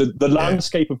 Like the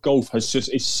landscape of golf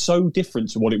is so different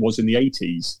to what it was in the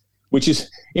 80s, which is,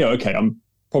 okay, I'm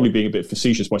probably being a bit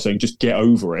facetious by saying just get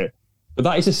over it. But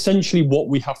that is essentially what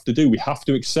we have to do. We have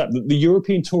to accept that the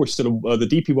European Tour is still, the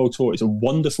DP World Tour is a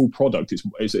wonderful product.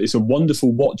 It's a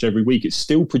wonderful watch every week. It's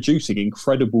still producing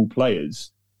incredible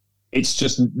players. It's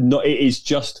just not. It is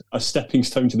just a stepping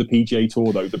stone to the PGA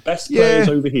Tour, though. The best players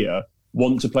over here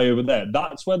want to play over there.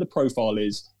 That's where the profile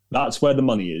is. That's where the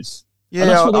money is. Yeah,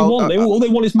 and that's what they want. All they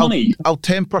want is money. I'll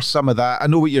temper some of that. I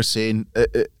know what you're saying.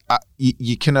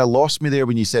 You kind of lost me there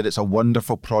when you said it's a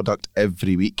wonderful product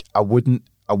every week. I wouldn't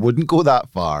go that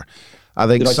far. I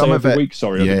think some of it. Week?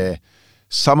 Sorry. Yeah.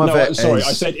 Some of it. Sorry,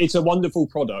 I said it's a wonderful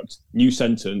product. New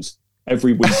sentence.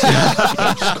 Every week.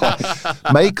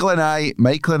 Michael and I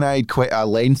had quite a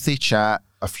lengthy chat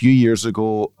a few years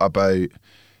ago about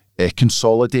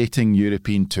consolidating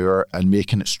European Tour and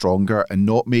making it stronger and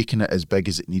not making it as big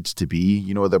as it needs to be.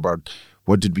 You know,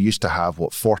 what did we used to have?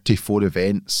 44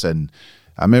 events? And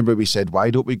I remember we said,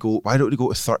 why don't we go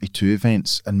to 32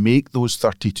 events and make those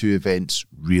 32 events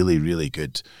really, really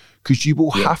good? Because you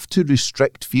will have to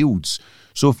restrict fields.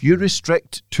 So if you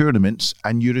restrict tournaments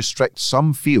and you restrict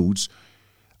some fields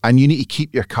and you need to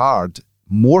keep your card,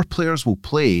 more players will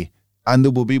play and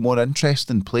there will be more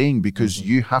interest in playing because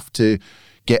you have to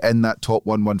get in that top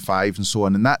 115 and so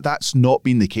on. And that's not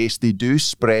been the case. They do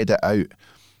spread it out,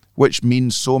 which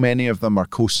means so many of them are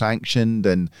co-sanctioned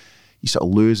and you sort of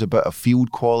lose a bit of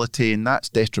field quality, and that's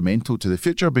detrimental to the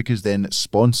future because then it's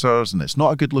sponsors and it's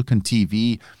not a good look on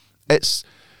TV.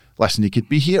 Listen, you could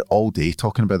be here all day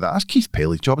talking about that. That's Keith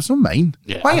Paley's job. It's not mine.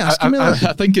 Yeah, Why asking me that?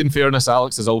 I think in fairness,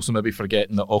 Alex is also maybe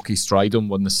forgetting that Aukie Stridham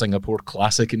won the Singapore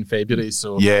Classic in February.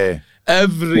 So yeah.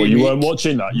 You weren't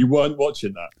watching that.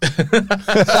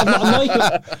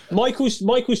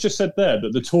 Michael's just said there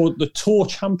that the tour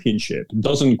championship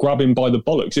doesn't grab him by the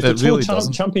bollocks. If the tour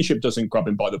championship doesn't grab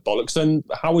him by the bollocks, then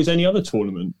how is any other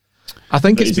tournament? I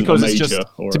think it's because it's just,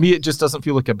 to me, it just doesn't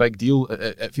feel like a big deal.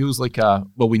 It feels like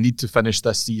we need to finish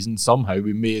this season somehow.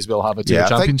 We may as well have a tour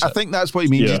championship. I think that's what he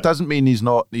means. Yeah. It doesn't mean he's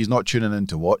not tuning in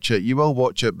to watch it. You will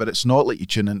watch it, but it's not like you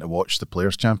tune in to watch the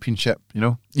Players' Championship, you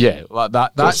know? Yeah, well,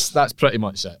 that's pretty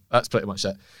much it. That's pretty much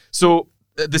it. So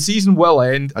the season will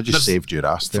end. I just saved your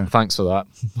ass there. Thanks for that.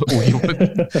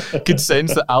 Could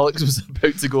sense that Alex was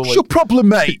about to go like... What's your problem,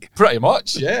 mate? Pretty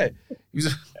much, yeah.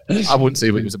 I won't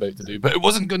say what he was about to do, but it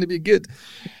wasn't going to be good.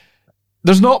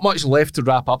 There's not much left to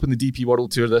wrap up in the DP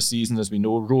World Tour this season, as we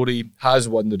know. Rory has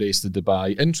won the race to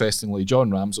Dubai. Interestingly,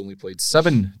 John Ram's only played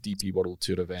 7 DP World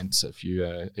Tour events. If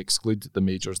you exclude the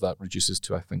majors, that reduces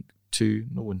to, I think, 2.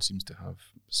 No one seems to have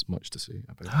much to say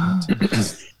about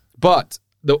that. But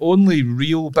the only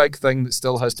real big thing that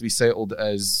still has to be settled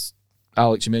is,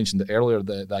 Alex, you mentioned it earlier,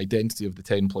 the identity of the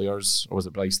 10 players, or was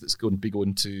it Bryce, that's going to be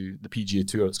going to the PGA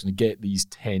Tour, that's going to get these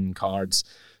 10 cards.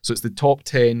 So it's the top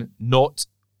 10, not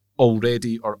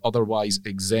already or otherwise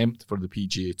exempt for the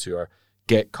PGA Tour,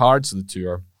 get cards of the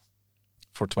Tour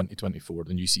for 2024,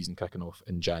 the new season kicking off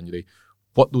in January.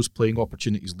 What those playing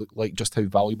opportunities look like, just how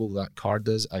valuable that card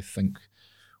is, I think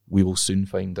we will soon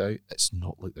find out. It's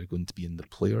not like they're going to be in the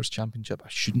Players' Championship. I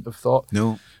shouldn't have thought.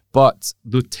 No. But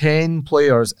the 10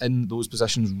 players in those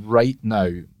positions right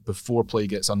now, before play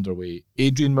gets underway,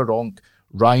 Adrian Meronk,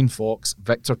 Ryan Fox,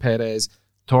 Victor Perez,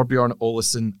 Torbjorn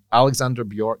Olesen, Alexander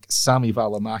Bjork, Sami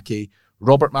Välimäki,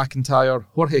 Robert McIntyre,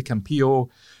 Jorge Campillo,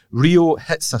 Rio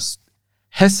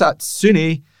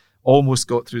Hisatsune, almost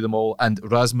got through them all, and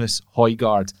Rasmus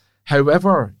Højgaard.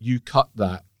 However you cut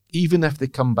that, even if they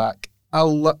come back a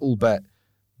little bit,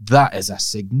 that is a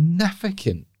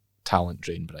significant talent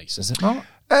drain, Bryce, is it not?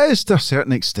 It is to a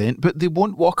certain extent, but they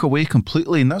won't walk away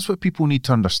completely, and that's what people need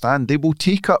to understand. They will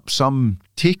take up some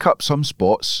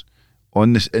spots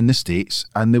in the States,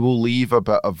 and they will leave a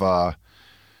bit of a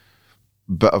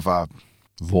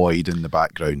void in the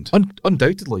background.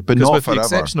 Undoubtedly, but because not with forever. The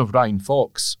exception of Ryan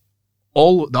Fox,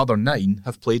 all the other 9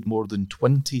 have played more than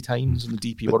 20 times in the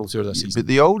DP World Tour this season. But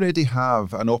they already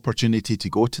have an opportunity to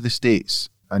go to the States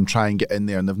and try and get in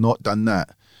there, and they've not done that.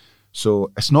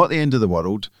 So it's not the end of the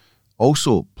world.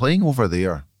 Also, playing over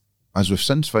there, as we've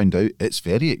since found out, it's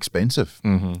very expensive.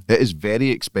 Mm-hmm. It is very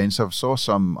expensive. I saw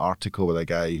some article with a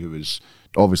guy who was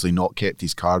obviously not kept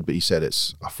his card, but he said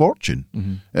it's a fortune.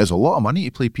 Mm-hmm. It's a lot of money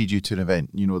to play PGA Tour event.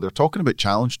 You know, they're talking about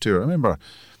Challenge Tour. I remember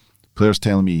players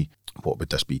telling me, what would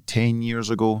this be, 10 years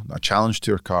ago? A Challenge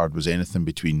Tour card was anything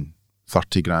between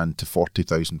 30 grand to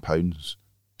 £40,000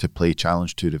 to play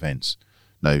Challenge Tour events.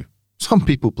 Now, some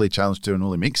people play Challenge Tour and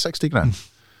only make 60 grand.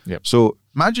 Yep. So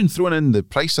imagine throwing in the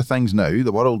price of things now.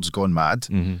 The world's gone mad.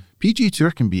 Mm-hmm. PGA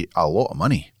Tour can be a lot of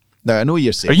money. Now, I know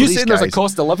you're saying... Are you saying there's a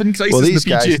cost of living crisis in the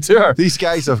PGA Tour? These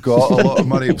guys have got a lot of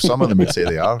money. Some of them would say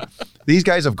they are. These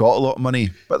guys have got a lot of money,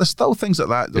 but there's still things like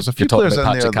that. There's a few players in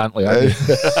there...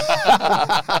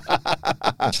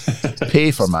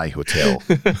 Pay for my hotel.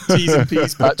 T's and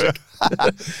P's, Patrick.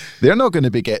 They're not going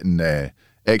to be getting...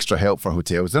 extra help for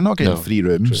hotels. They're not getting free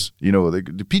rooms. True. You know, the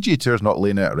PGA Tour's not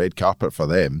laying out a red carpet for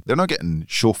them. They're not getting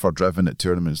chauffeur driven at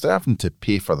tournaments. They're having to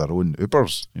pay for their own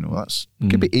Ubers. You know, that's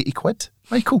could be 80 quid.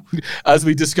 Michael. As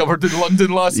we discovered in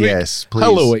London last week. Yes, please.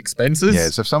 Hello, expenses.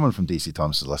 Yes, if someone from DC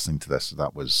Thomas is listening to this,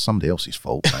 that was somebody else's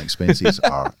fault. My expenses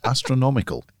are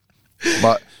astronomical.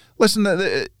 But listen,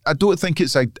 I don't think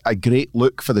it's a great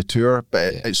look for the tour,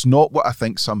 but it's not what I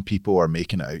think some people are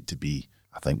making it out to be.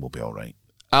 I think we'll be all right.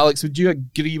 Alex, would you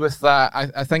agree with that?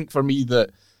 I think for me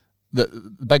that the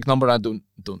big number, I don't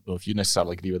know if you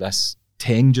necessarily agree with this,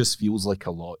 10 just feels like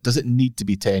a lot. Does it need to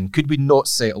be 10? Could we not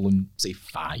settle on, say,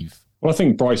 5? Well, I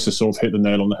think Bryce has sort of hit the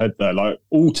nail on the head there. Like,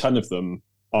 all 10 of them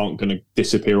aren't going to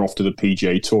disappear off to the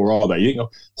PGA Tour, are they? You know,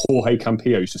 Jorge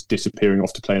Campillo's just disappearing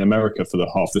off to play in America for the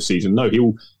half the season. No,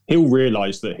 he'll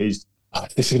realise that his...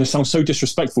 This is going to sound so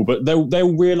disrespectful, but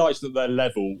they'll realise that their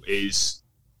level is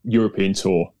European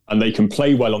Tour, and they can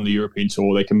play well on the European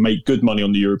Tour. They can make good money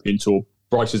on the European Tour.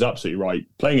 Bryce is absolutely right.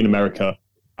 Playing in America,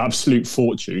 absolute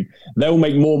fortune. They'll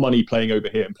make more money playing over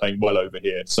here and playing well over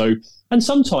here. So, and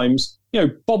sometimes, you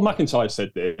know, Bob McIntyre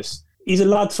said this. He's a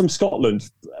lad from Scotland.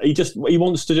 He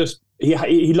wants to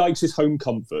he likes his home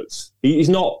comforts. He's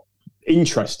not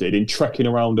interested in trekking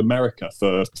around America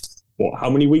for how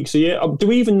many weeks a year? Do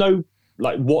we even know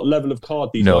like what level of card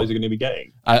these guys are going to be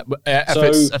getting?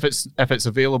 If it's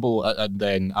available,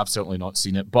 then I've certainly not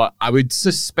seen it. But I would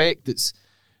suspect it's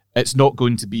not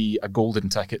going to be a golden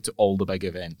ticket to all the big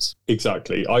events.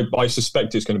 Exactly. I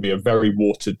suspect it's going to be a very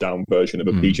watered down version of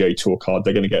a PGA Tour card.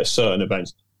 They're going to get certain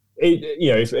events.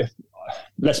 If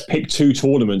let's pick 2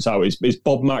 tournaments out. Is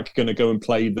Bob Mack going to go and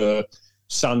play the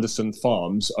Sanderson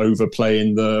Farms over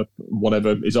playing the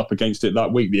whatever is up against it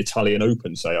that week, the Italian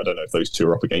Open, say? I don't know if those 2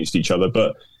 are up against each other,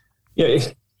 but yeah,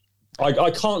 I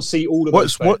can't see all of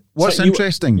those. What's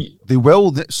interesting? They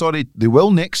will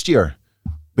next year.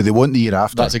 But they won't the year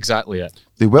after. That's exactly it.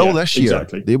 They will this year.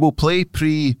 Exactly. They will play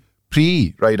pre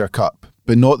Ryder Cup,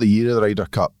 but not the year of the Ryder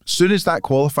Cup. As soon as that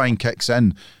qualifying kicks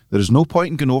in, there is no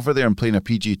point in going over there and playing a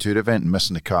PGA Tour event and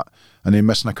missing a cut, and then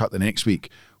missing a cut the next week.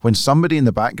 When somebody in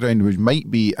the background, which might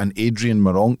be an Adrian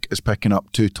Moronk, is picking up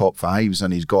 2 top 5s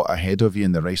and he's got ahead of you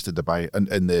in the rest of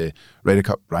in the Ryder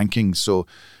Cup rankings. So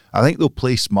I think they'll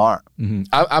play smart. Mm-hmm.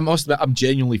 I must admit, I'm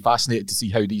genuinely fascinated to see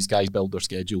how these guys build their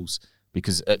schedules,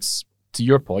 because it's, to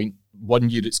your point, one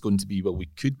year it's going to be, well, we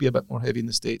could be a bit more heavy in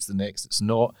the States, the next it's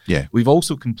not. Yeah. We've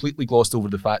also completely glossed over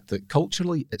the fact that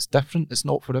culturally it's different. It's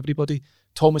not for everybody.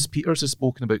 Thomas Pieters has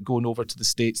spoken about going over to the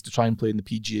States to try and play in the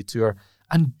PGA Tour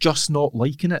and just not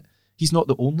liking it. He's not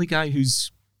the only guy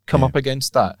who's come up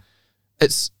against that.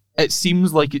 It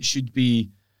seems like it should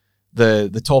be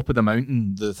the top of the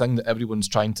mountain, the thing that everyone's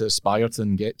trying to aspire to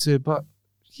and get to, but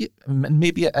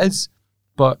maybe it is.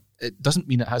 But it doesn't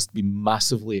mean it has to be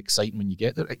massively exciting when you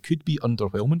get there. It could be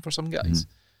underwhelming for some guys.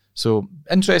 So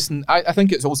interesting. I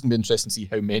think it's also going to be interesting to see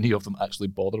how many of them actually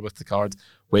bother with the card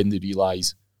when they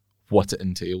realise what it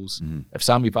entails. If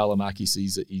Sami Välimäki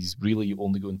sees that he's really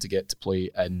only going to get to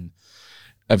play in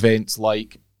events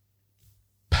like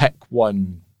pick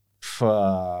one for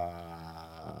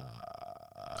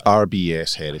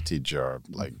RBS Heritage or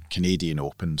like Canadian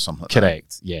Open, something like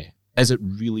correct, yeah. Is it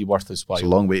really worth his while? It's a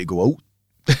long way to go out.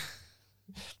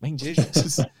 Mind you,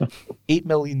 this is $8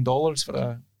 million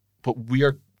for but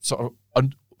we're sort of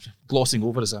glossing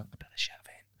over as a bit of a shit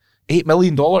event. $8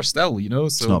 million still, you know?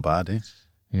 So, it's not bad, eh?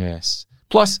 Yes.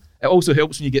 Plus, it also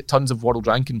helps when you get tons of world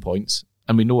ranking points,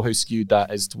 and we know how skewed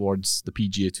that is towards the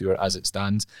PGA Tour as it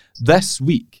stands. This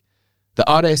week, the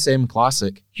RSM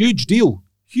Classic, huge deal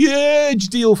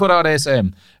for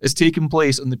RSM, is taking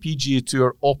place on the PGA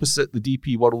Tour opposite the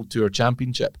DP World Tour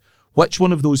Championship. Which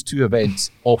one of those 2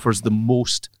 events offers the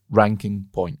most ranking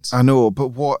points? I know, but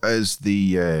what is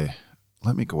the...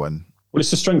 let me go in. Well,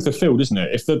 it's the strength of field, isn't it?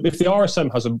 If the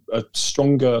RSM has a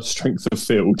stronger strength of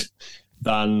field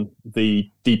than the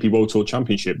DP World Tour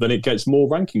Championship, then it gets more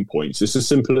ranking points. It's as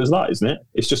simple as that, isn't it?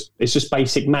 It's just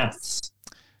basic maths.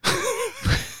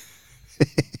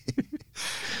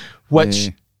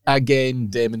 Which, again,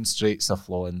 demonstrates a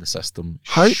flaw in the system.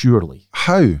 How? Surely.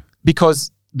 How?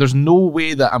 Because there's no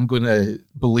way that I'm going to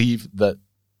believe that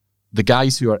the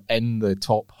guys who are in the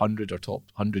top 100 or top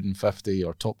 150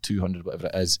 or top 200, whatever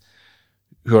it is,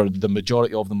 who are the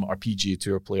majority of them are PGA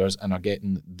Tour players and are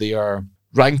getting their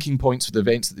ranking points for the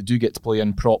events that they do get to play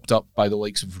in propped up by the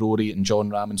likes of Rory and John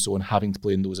Ram and so on, having to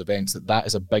play in those events, that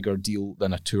is a bigger deal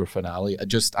than a tour finale.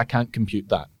 I can't compute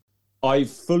that. I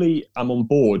fully am on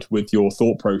board with your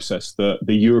thought process that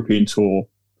the European Tour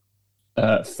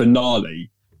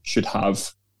finale should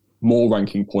have more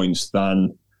ranking points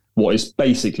than what is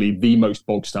basically the most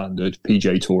bog standard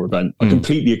PGA Tour event. I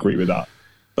completely agree with that.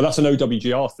 But that's an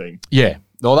OWGR thing. Yeah.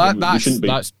 No,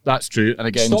 that's true. And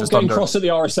again, stop just getting cross at the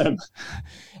RSM.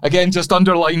 Again, just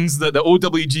underlines that the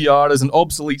OWGR is an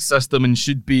obsolete system and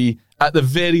should be, at the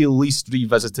very least,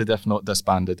 revisited, if not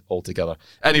disbanded altogether.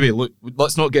 Anyway, look,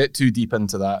 let's not get too deep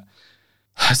into that.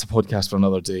 It's a podcast for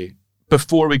another day.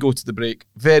 Before we go to the break,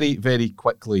 very, very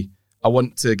quickly, I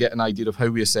want to get an idea of how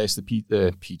we assess the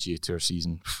PGA Tour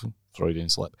season. Freudian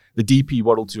slip. The DP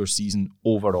World Tour season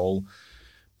overall.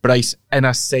 Bryce, in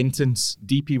a sentence,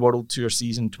 DP World Tour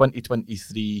season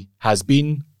 2023 has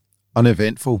been...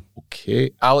 uneventful.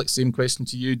 Okay. Alex, same question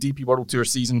to you. DP World Tour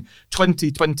season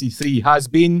 2023 has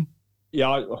been... Yeah,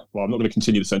 I'm not going to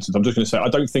continue the sentence. I'm just going to say, I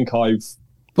don't think I've...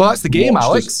 Well, that's the game,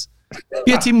 Alex.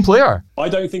 Be a team player. I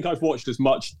don't think I've watched as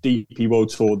much DP World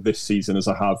Tour this season as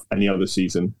I have any other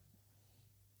season.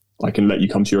 I can let you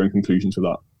come to your own conclusions with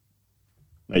that.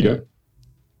 There you go.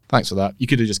 Thanks for that. You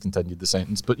could have just continued the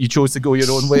sentence, but you chose to go your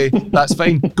own way. That's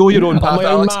fine. Go your own path,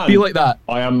 Alex. Be like that.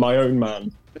 I am my own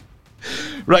man.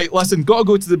 Right, listen, got to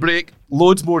go to the break.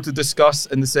 Loads more to discuss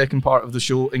in the second part of the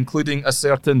show, including a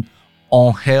certain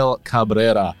Angel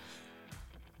Cabrera.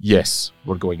 Yes,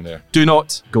 we're going there. Do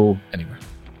not go anywhere.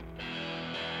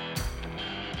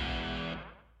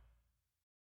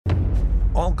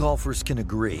 All golfers can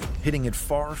agree, hitting it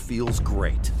far feels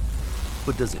great.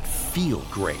 But does it feel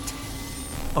great?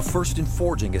 A first in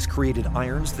forging has created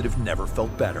irons that have never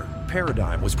felt better.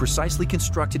 Paradigm was precisely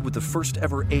constructed with the first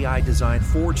ever AI-designed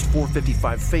forged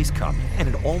 455 face cup and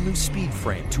an all-new speed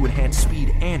frame to enhance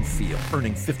speed and feel,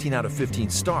 earning 15 out of 15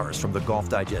 stars from the Golf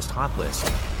Digest Hot List.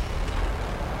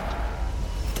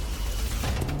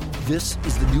 This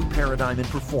is the new Paradigm in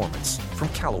performance from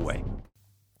Callaway.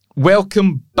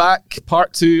 Welcome back.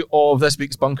 Part 2 of this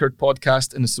week's Bunkered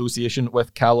podcast in association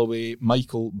with Callaway.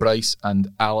 Michael, Bryce and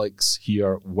Alex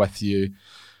here with you.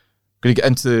 Going to get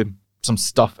into some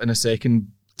stuff in a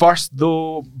second. First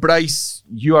though, Bryce,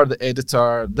 you are the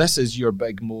editor. This is your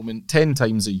big moment. 10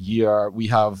 times a year we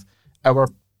have our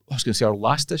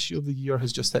last issue of the year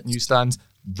has just hit newsstands.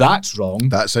 That's wrong.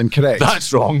 That's incorrect.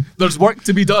 That's wrong. There's work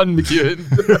to be done,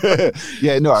 McEwen.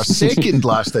 Yeah, no, our second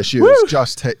last issue has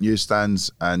just hit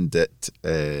newsstands, and it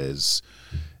is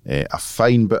a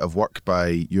fine bit of work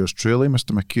by yours truly,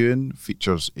 Mr. McEwen.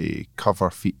 Features a cover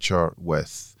feature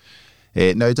with,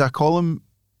 now do I call him,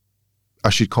 I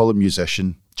should call him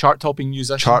musician. Chart-topping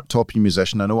musician. Chart-topping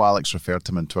musician. I know Alex referred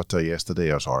to him on Twitter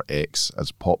yesterday or X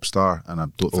as pop star, and I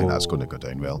don't think that's going to go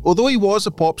down well. Although he was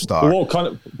a pop star. Well,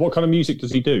 what kind of music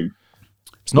does he do?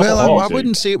 It's not I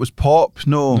wouldn't say it was pop.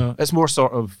 No, it's more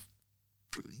sort of.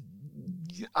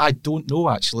 I don't know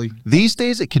actually. These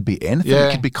days it could be anything. Yeah.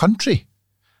 It could be country.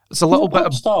 It's a little bit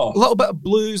of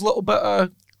blues, a little bit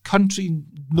of country.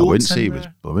 I wouldn't say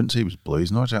he was blues,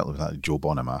 not exactly that Joe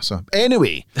Bonamassa.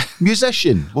 Anyway,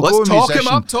 musician. Let's talk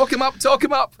him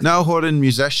up. Niall Horan,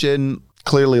 musician,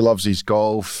 clearly loves his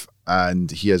golf,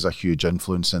 and he has a huge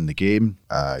influence in the game.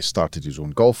 He started his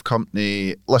own golf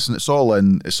company. Listen, it's all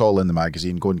in the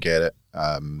magazine. Go and get it.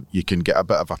 You can get a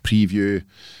bit of a preview.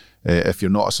 If you're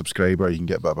not a subscriber, you can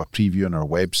get a bit of a preview on our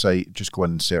website. Just go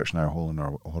in and search Niall Horan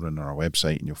on our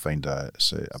website, and you'll find a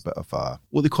bit of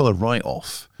what they call a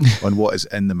write-off on what is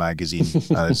in the magazine.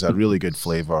 And it's a really good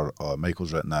flavour.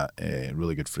 Michael's written that,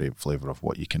 really good flavour of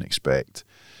what you can expect.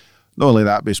 Not only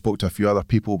that, but we spoke to a few other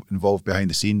people involved behind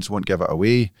the scenes. Won't give it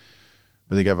away,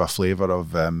 but they give a flavour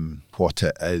of what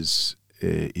it is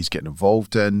he's getting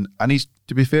involved in. And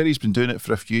to be fair, he's been doing it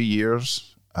for a few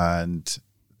years, and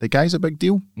the guy's a big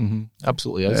deal. Mm-hmm.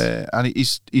 Absolutely is. And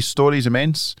his story's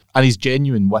immense. And he's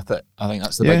genuine with it. I think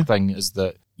that's the big thing, is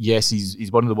that, yes,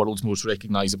 he's one of the world's most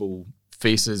recognisable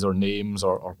faces or names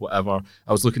or whatever.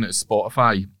 I was looking at his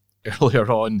Spotify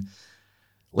earlier on.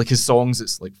 Like his songs,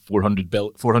 it's like 400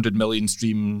 million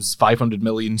streams, 500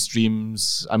 million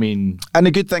streams. I mean, and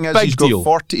the good thing is he's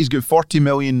got 40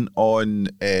 million on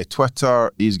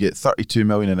Twitter. He's got 32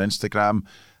 million on Instagram.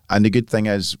 And the good thing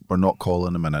is we're not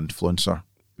calling him an influencer,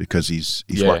 because he's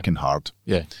working hard.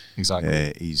 Yeah,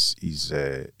 exactly. His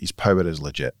power is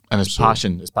legit, and his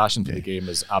passion for the game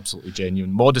is absolutely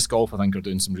genuine. Modest Golf, I think, are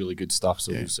doing some really good stuff.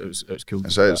 So it was cool.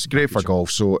 It's great for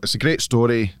golf. So it's a great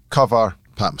story. Cover.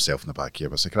 Pat myself in the back here,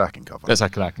 but it's a cracking cover. It's a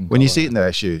cracking cover. When you see it in the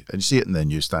issue and you see it in the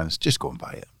newsstands, just go and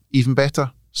buy it. Even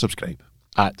better, subscribe.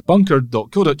 At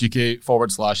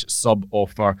bunker.co.uk/sub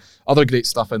offer. Other great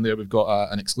stuff in there. We've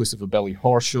got an exclusive with Billy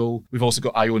Horschel. We've also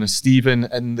got Iona Stephen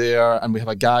in there, and we have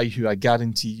a guy who I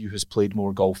guarantee you has played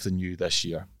more golf than you this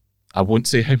year. I won't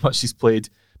say how much he's played,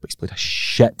 but he's played a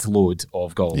shitload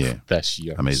of golf this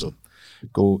year. Amazing. So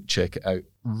go check it out.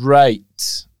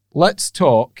 Right. Let's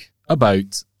talk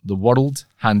about the World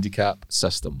Handicap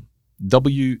System,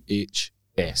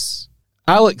 WHS.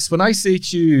 Alex, when I say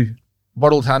to you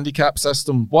World Handicap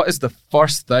System, what is the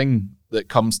first thing that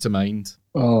comes to mind?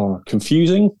 Oh,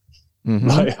 confusing.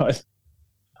 Mm-hmm.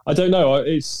 I don't know.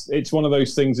 It's one of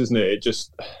those things, isn't it?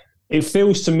 It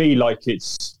feels to me like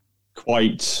it's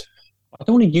quite. I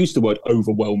don't want to use the word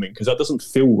overwhelming because that doesn't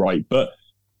feel right. But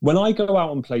when I go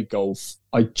out and play golf,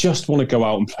 I just want to go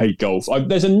out and play golf.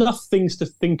 There's enough things to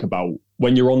think about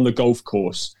when you're on the golf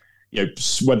course. You know,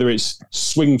 whether it's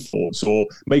swing thoughts or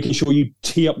making sure you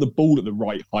tee up the ball at the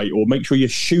right height or make sure your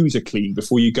shoes are clean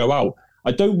before you go out.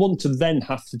 I don't want to then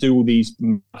have to do all these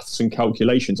maths and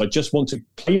calculations. I just want to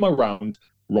play my round,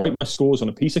 write my scores on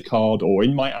a piece of card or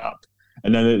in my app,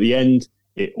 and then at the end,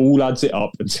 it all adds it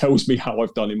up and tells me how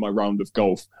I've done in my round of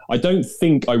golf. I don't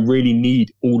think I really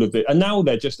need all of it. And now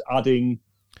they're just adding...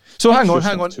 So hang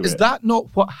on. Is that not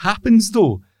what happens,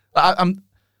 though?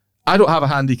 I don't have a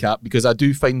handicap because I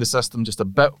do find the system just a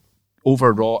bit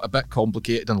overwrought, a bit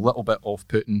complicated and a little bit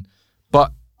off-putting.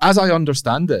 But as I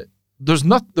understand it, there's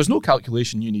no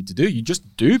calculation you need to do. You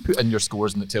just do put in your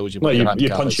scores and it tells you what your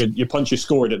handicap is. You punch your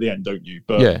score in at the end, don't you?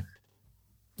 But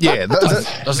yeah.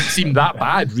 That doesn't seem that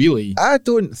bad, really. I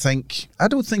don't think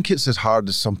it's as hard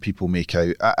as some people make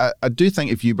out. I do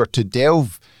think if you were to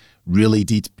delve really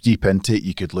deep into it,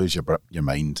 you could lose your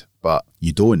mind, but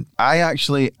you don't. I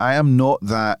am not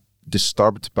that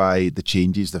disturbed by the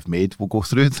changes they've made. We'll go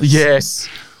through this. Yes.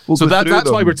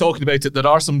 That's why we're talking about it. There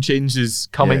are some changes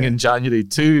coming in January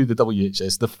to the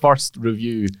WHS, the first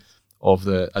review of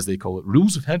the, as they call it,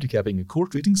 Rules of Handicapping and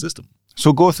Course Rating System.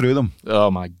 So go through them.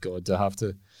 Oh my God, do I have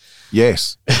to?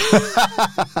 Yes.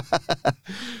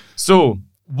 So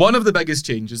one of the biggest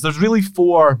changes, there's really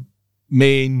four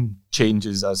main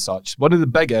changes as such. One of the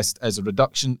biggest is a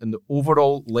reduction in the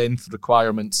overall length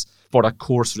requirements for a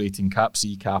course rating, Cap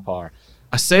C, Cap R.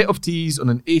 A set of tees on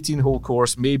an 18-hole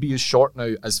course may be as short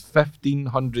now as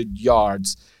 1,500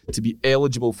 yards to be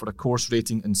eligible for a course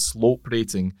rating and slope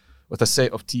rating, with a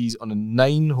set of tees on a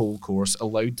 9-hole course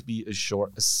allowed to be as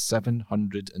short as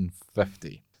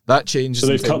 750. That change is so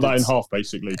they've cut that in half,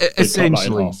 basically.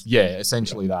 Essentially,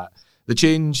 essentially that. The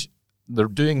change, they're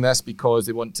doing this because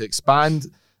they want to expand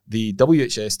the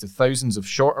WHS to thousands of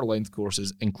shorter length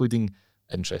courses, including,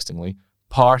 interestingly,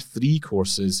 par 3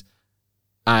 courses,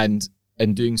 and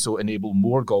in doing so, enable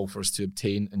more golfers to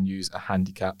obtain and use a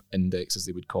handicap index, as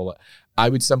they would call it. I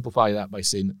would simplify that by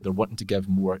saying they're wanting to give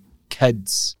more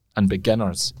kids and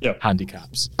beginners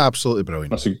handicaps. Absolutely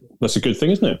brilliant. That's a good thing,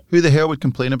 isn't it? Who the hell would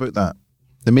complain about that?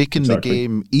 They're making the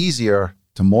game easier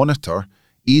to monitor,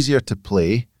 easier to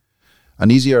play,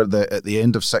 and easier that at the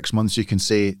end of 6 months you can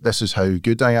say, this is how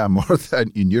good I am, or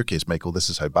in your case, Michael, this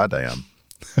is how bad I am.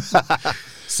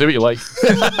 See what you like.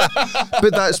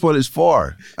 But that's what it's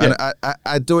for. And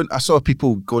I saw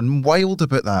people going wild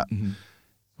about that. Mm-hmm.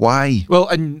 Why? Well,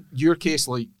 in your case,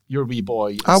 like your wee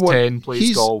boy is 10,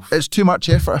 plays golf. It's too much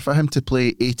effort for him to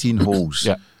play 18 holes.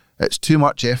 Yeah. It's too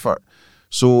much effort.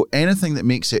 So anything that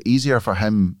makes it easier for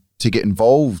him to get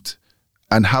involved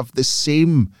and have the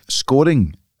same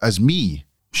scoring as me,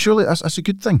 surely that's a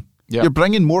good thing. Yeah. You're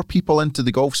bringing more people into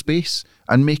the golf space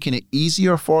and making it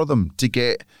easier for them to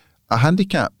get a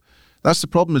handicap. That's the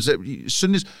problem, is that as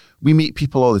soon as we meet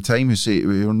people all the time who say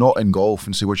we're not in golf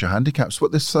and say, what's your handicap? So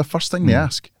that's the first thing they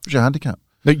ask. What's your handicap?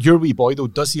 Now, your wee boy, though,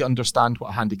 does he understand what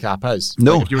a handicap is?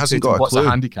 No, like, hasn't got a what's clue. A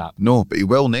handicap? No, but he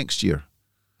will next year.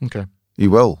 Okay. He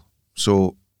will.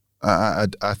 So I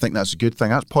think that's a good thing.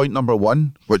 That's point number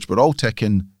 1, which we're all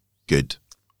ticking good.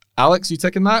 Alex, you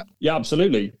ticking that? Yeah,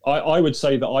 absolutely. I would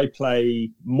say that I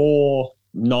play more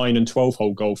 9 and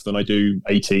 12-hole golf than I do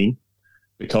 18,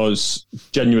 because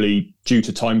genuinely due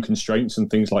to time constraints and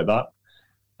things like that.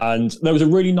 And there was a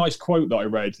really nice quote that I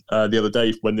read the other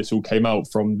day when this all came out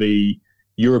from the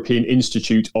European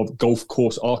Institute of Golf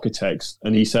Course Architects.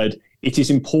 And he said, it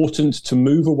is important to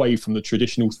move away from the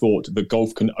traditional thought that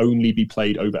golf can only be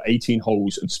played over 18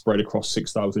 holes and spread across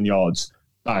 6,000 yards.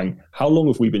 Bang. How long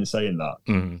have we been saying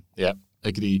that? Yeah,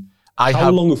 agree.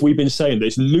 How long have we been saying that?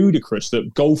 It's ludicrous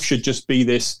that golf should just be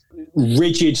this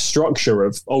rigid structure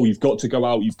of, you've got to go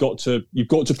out, you've got to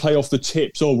play off the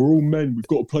tips. Oh, we're all men, we've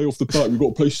got to play off the back, we've got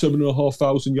to play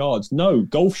 7,500 yards. No,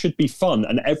 golf should be fun,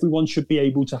 and everyone should be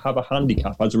able to have a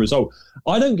handicap as a result.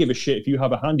 I don't give a shit if you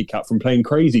have a handicap from playing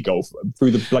crazy golf through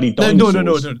the bloody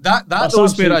dinosaurs. No.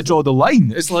 That's where I draw the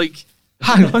line. It's like,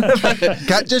 hang on.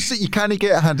 Just that you can't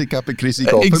get a handicap in crazy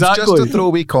golf. Exactly. It's just a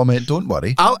throwaway comment, don't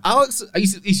worry. Alex,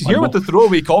 he's here with the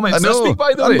throwaway comments. I know, this week,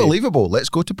 by the way. Unbelievable. Let's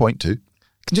go to point 2.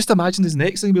 Can just imagine his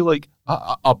next thing be like,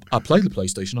 I play the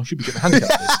PlayStation, I should be getting a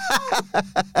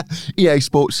handicap. EA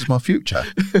Sports is my future.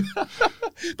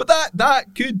 But that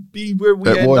could be where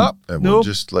we end up. Won't.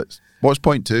 Just what's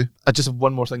point 2? I just have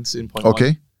one more thing to say in point 1.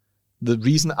 Okay. The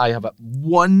reason I have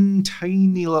one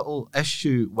tiny little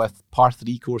issue with par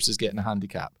 3 courses getting a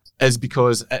handicap is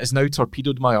because it has now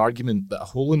torpedoed my argument that a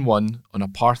hole-in-one on a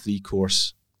par 3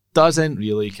 course doesn't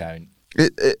really count.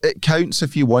 It counts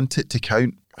if you want it to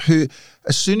count.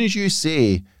 As soon as you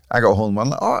say, I got a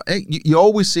hole-in-one, you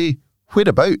always say,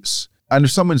 whereabouts? And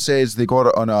if someone says they got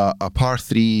it on a par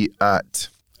 3 at,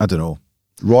 I don't know,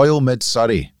 Royal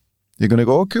Mid-Surrey, you're going to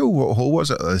go, oh, cool, what hole was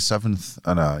it? The 7th,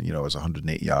 and it was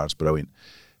 108 yards, brilliant.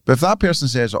 But if that person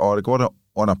says, oh, I got it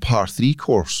on a par 3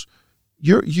 course,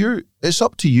 it's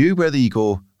up to you whether you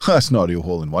go, that's not a real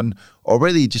hole-in-one, or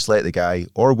whether you just let the guy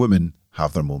or woman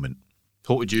have their moment.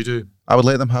 What would you do? I would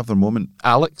let them have their moment.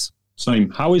 Alex?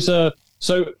 Same. How is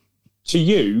so to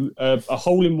you, a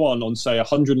hole-in-one on, say, a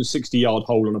 160-yard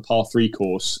hole on a par 3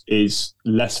 course is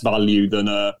less value than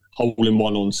a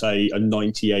hole-in-one on, say, a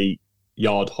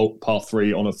 98-yard par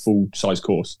 3 on a full-size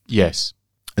course? Yes.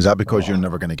 Is that because you're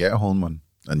never going to get a hole-in-one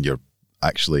and you're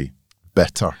actually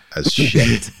bitter as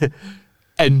shit?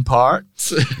 In part.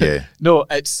 Yeah. No,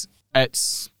 it's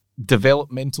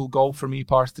developmental golf for me,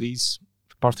 par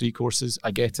 3 courses. I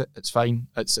get it. It's fine.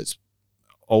 It's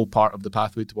all part of the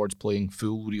pathway towards playing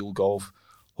full real golf.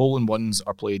 Hole-in-ones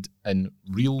are played in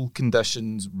real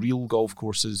conditions, real golf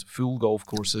courses, full golf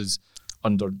courses,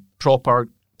 under proper,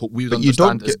 what we would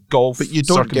understand as golf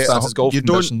circumstances, golf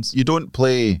conditions. You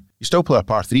still play a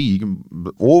par 3.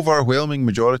 Overwhelming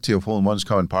majority of hole-in-ones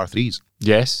come in par 3s.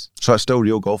 Yes. So it's still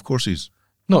real golf courses.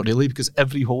 Not really, because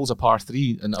every hole's a par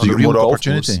 3 and So on you a get real more golf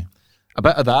opportunity. course. A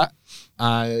bit of that.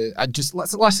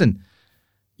 Listen.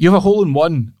 You have a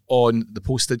hole-in-one on the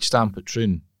postage stamp at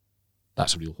Troon.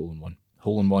 That's a real hole-in-one.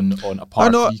 Hole-in-one on a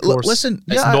par 3 course. Listen,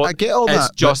 I get all that.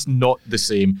 It's just not the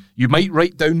same. You might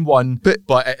write down one, but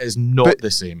it is not the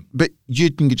same. But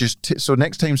you can just... so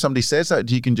next time somebody says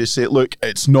that, you can just say, look,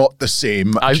 it's not the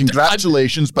same.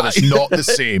 Congratulations, but it's not the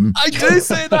same. I do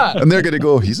say that. And they're going to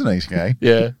go, he's a nice guy.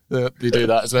 Yeah, they do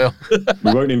that as well.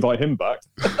 We won't invite him back.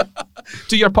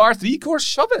 To your par 3 course,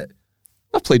 shove it.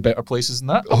 I've played better places than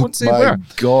that. I won't say where.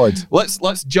 God.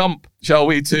 Let's jump, shall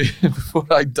we, to before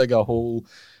I dig a hole.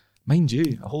 Mind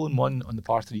you, a hole-in-one on the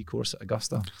par 3 course at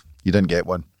Augusta. You didn't get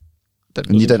one.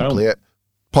 And you didn't play it.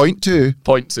 Point 2.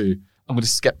 Point 2. I'm going to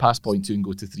skip past point 2 and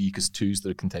go to 3 because 2's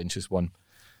the contentious one,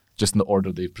 just in the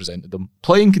order they've presented them.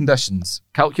 Playing conditions,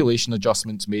 calculation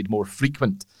adjustments made more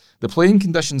frequent. The playing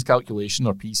conditions calculation,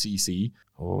 or PCC,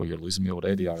 oh, you're losing me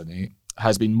already, RNA,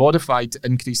 has been modified to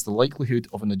increase the likelihood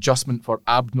of an adjustment for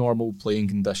abnormal playing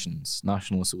conditions.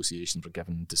 National Association for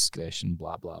Giving Discretion,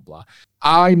 blah, blah, blah.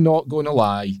 I'm not going to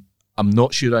lie. I'm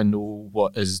not sure I know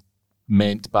what is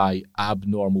meant by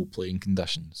abnormal playing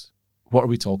conditions. What are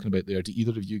we talking about there? Do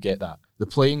either of you get that? The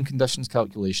playing conditions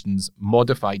calculations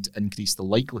modified to increase the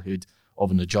likelihood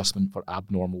of an adjustment for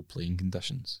abnormal playing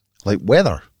conditions. Like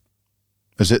weather?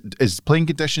 Is playing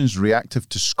conditions reactive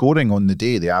to scoring on the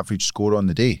day, the average score on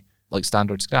the day? Like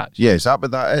standard scratch? Yeah, is that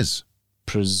what that is?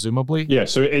 Presumably. Yeah,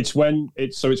 so it's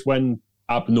when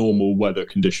abnormal weather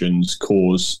conditions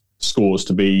cause scores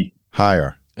to be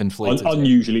higher, inflated,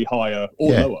 unusually higher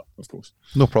or lower, of course.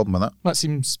 No problem with that. That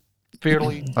seems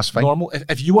fairly That's fine. normal.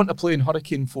 If you want to play in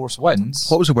hurricane force winds,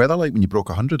 what was the weather like when you broke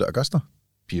 100 at Augusta?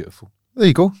 Beautiful. There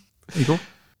you go.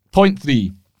 Point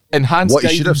 3. Enhanced What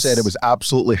guidance. you should have said, it was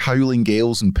absolutely howling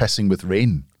gales and pissing with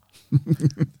rain.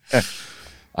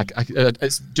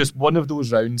 It's just one of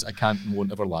those rounds I can't and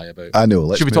won't ever lie about. I know.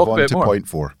 Let's Should we move talk on about to more? point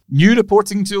 4. New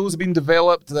reporting tools have been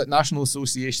developed that national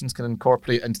associations can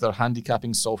incorporate into their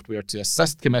handicapping software to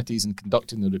assist committees in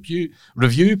conducting the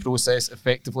review process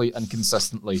effectively and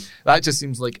consistently. That just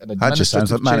seems like an administrative That just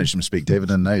sounds like change. management speak. David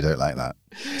and I don't like that.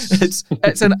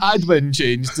 It's an admin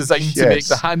change designed to make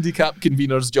the handicap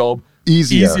convener's job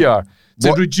Easier.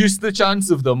 to reduce the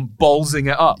chance of them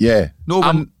ballsing it up. Yeah.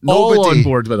 I'm all on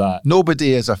board with that.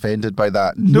 Nobody is offended by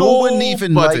that. No one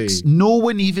even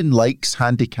likes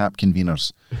handicap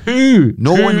conveners.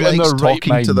 No one in likes their right talking to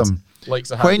mind them.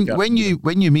 Likes a When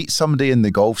handicap you meet somebody in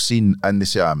the golf scene and they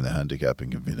say, I'm the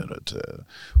handicapping convener at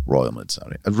Royal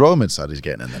Mid-Surrey. Royal Mid-Surrey's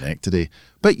getting in the neck today.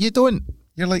 But you don't.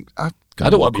 You're like, I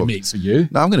don't want to be mates with you.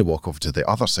 No, I'm going to walk over to the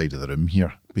other side of the room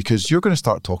here because you're going to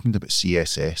start talking about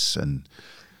CSS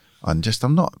and just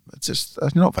I'm not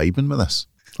vibing with this.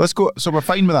 Let's go. So we're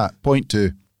fine with that. Point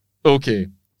 2. Okay,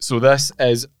 so this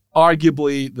is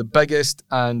arguably the biggest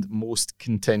and most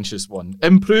contentious one.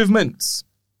 Improvements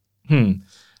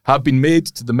have been made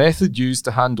to the method used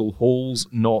to handle holes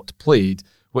not played,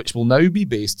 which will now be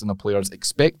based on a player's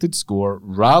expected score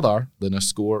rather than a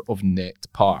score of net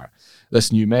par.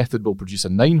 This new method will produce a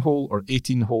 9-hole or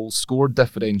 18-hole score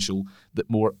differential that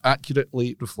more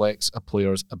accurately reflects a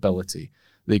player's ability.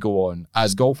 They go on,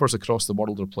 as golfers across the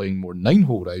world are playing more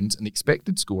 9-hole rounds, an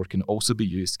expected score can also be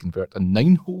used to convert a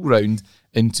 9-hole round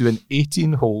into an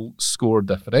 18-hole score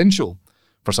differential.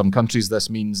 For some countries, this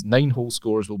means 9-hole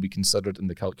scores will be considered in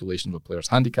the calculation of a player's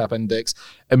handicap index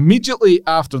immediately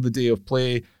after the day of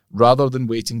play, rather than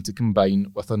waiting to combine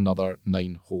with another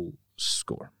 9-hole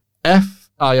score.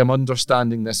 If I am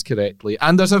understanding this correctly,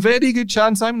 and there's a very good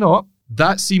chance I'm not,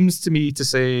 that seems to me to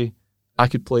say I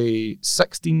could play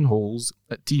 16 holes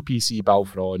at TPC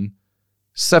Balfron.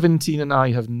 17 and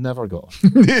I have never got.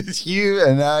 It's you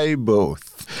and I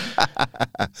both.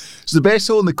 It's the best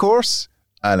hole in the course,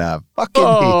 and I fucking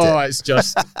hate it. It's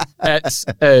just, it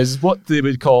is what they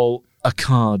would call a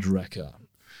card wrecker.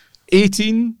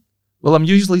 18, well, I'm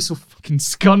usually so fucking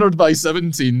scunnered by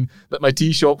 17 that my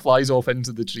tee shot flies off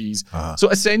into the trees. So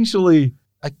essentially,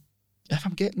 if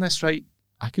I'm getting this right,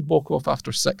 I could walk off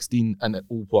after 16 and it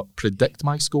will, predict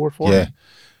my score for me?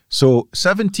 So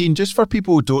 17, just for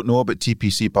people who don't know about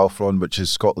TPC Balfron, which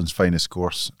is Scotland's finest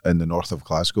course in the north of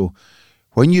Glasgow,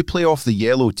 when you play off the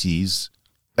yellow tees,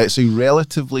 it's a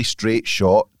relatively straight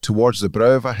shot towards the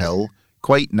brow of a hill,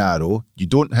 quite narrow. You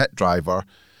don't hit driver.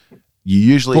 You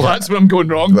usually that's where I'm going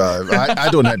wrong. Well, I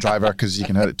don't hit driver because you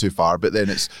can hit it too far, but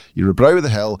then you're a brow of the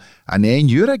hill, and then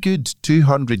you're a good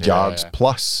 200 yards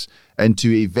plus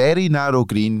into a very narrow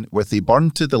green with a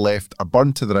burn to the left, a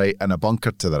burn to the right, and a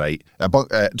bunker to the right.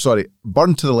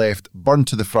 Burn to the left, burn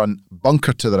to the front,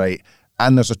 bunker to the right,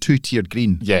 and there's a 2-tiered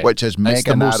green, which is mega it's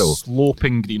the narrow. Most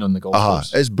sloping green on the golf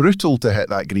course. It's brutal to hit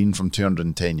that green from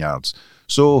 210 yards.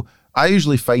 So I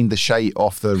usually find the shite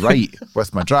off the right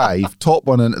with my drive, top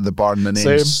one into the burn, and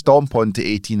then stomp onto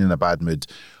 18 in a bad mood.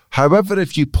 However,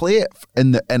 if you play it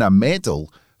in a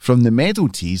medal, from the medal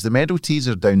tees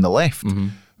are down the left.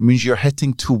 It means you're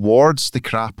hitting towards the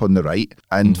crap on the right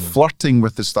and flirting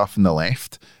with the stuff on the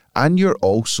left, and you're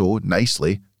also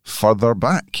nicely further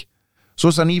back. So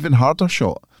it's an even harder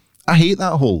shot. I hate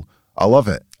that hole. I love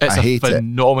it. It's I hate a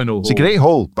phenomenal hole. It's a great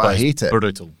hole, but I hate it.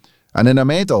 Brutal. And in a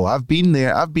medal, I've been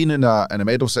there. I've been in a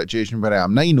medal situation where I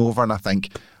am 9 over and I think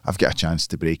I've got a chance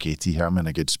to break 80 here. I'm in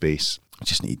a good space. I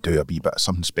just need to do a wee bit of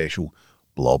something special.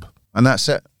 Blob. And that's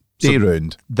it. Day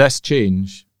round. This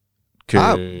change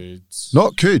could...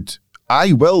 Not could.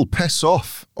 I will piss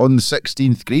off on the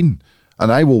 16th green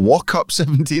and I will walk up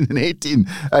 17 and 18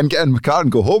 and get in my car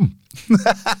and go home.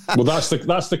 Well, that's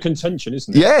the contention,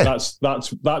 isn't it? Yeah.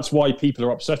 That's why people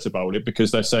are upset about it,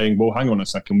 because they're saying, well, hang on a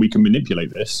second, we can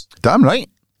manipulate this. Damn right.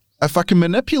 If I can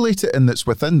manipulate it and it's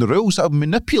within the rules, I'll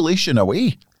manipulation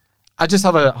away. I just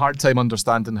have a hard time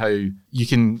understanding how you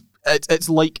can... It's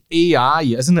like AI,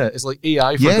 isn't it? It's like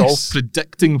AI for golf,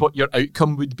 predicting what your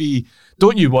outcome would be.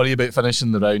 Don't you worry about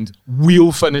finishing the round.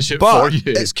 We'll finish it for you.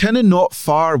 It's kind of not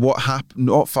far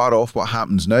off what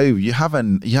happens now. You have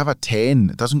a 10.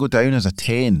 It doesn't go down as a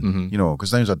 10,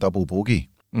 because now it's a double bogey,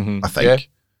 I think. Yeah.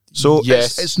 So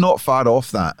it's not far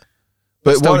off that.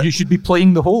 But still, you should be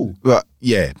playing the hole. But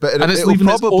it's leaving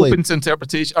it open to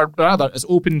interpretation, or rather, it's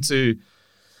open to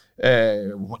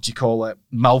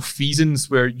malfeasance,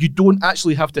 where you don't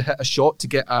actually have to hit a shot to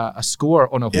get a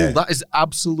score on a hole. That is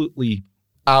absolutely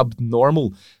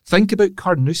abnormal. Think about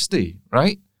Carnoustie,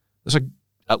 right? There's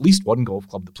at least one golf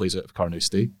club that plays out of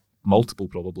Carnoustie, multiple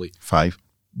probably. 5.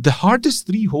 The hardest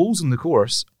 3 holes in the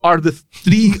course are the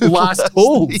 3 last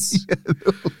holes.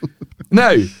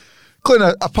 Now,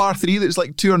 including a par 3 that's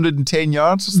like 210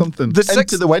 yards or something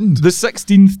into the wind. The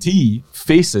 16th tee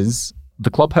faces the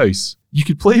clubhouse. You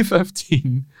could play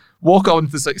 15, walk on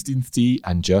to the 16th tee,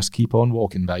 and just keep on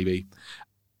walking, baby.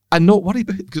 And not worry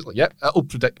about it, because it'll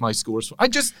predict my scores. I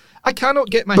cannot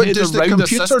get my head around a system. But does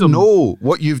the computer know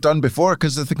what you've done before?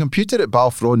 Because if the computer at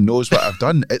Balfron knows what I've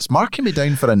done, it's marking me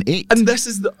down for an 8. And this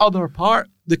is the other part.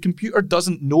 The computer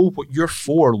doesn't know what your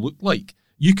 4 looked like.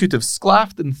 You could have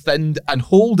sclaffed and thinned and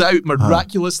holed out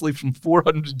miraculously from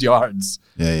 400 yards.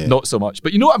 Yeah. Not so much.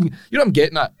 But you know what I'm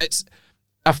getting at? It's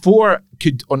a 4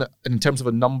 could, in terms of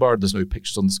a number, there's no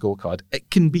pictures on the scorecard.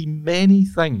 It can be many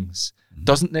things.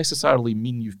 Doesn't necessarily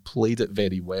mean you've played it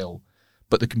very well,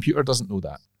 but the computer doesn't know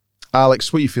that.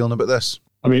 Alex, what are you feeling about this?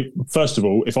 I mean, first of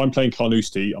all, if I'm playing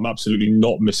Carnoustie, I'm absolutely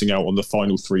not missing out on the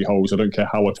final 3 holes. I don't care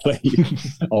how I play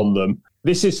on them.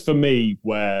 This is, for me,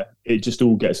 where it just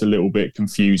all gets a little bit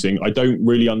confusing. I don't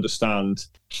really understand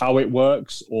how it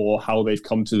works or how they've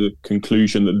come to the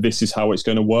conclusion that this is how it's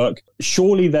going to work.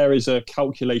 Surely there is a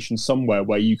calculation somewhere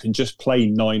where you can just play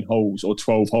 9 holes or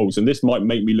 12 holes. And this might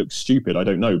make me look stupid, I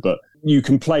don't know, but you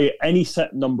can play any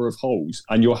set number of holes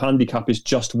and your handicap is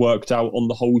just worked out on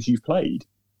the holes you've played.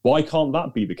 Why can't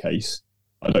that be the case?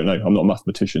 I don't know. I'm not a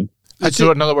mathematician.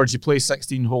 So in other words, you play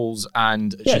 16 holes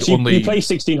and you play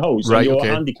 16 holes, right, and your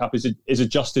handicap is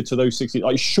adjusted to those 16.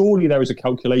 Like, surely there is a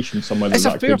calculation somewhere. It's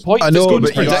a fair point. I know, but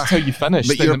to predict how you finish,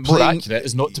 but then you're the more playing, accurate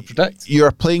is not to predict.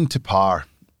 You're playing to par.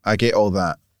 I get all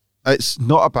that. It's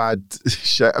not a bad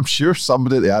shit. I'm sure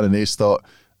somebody at the R&A's thought,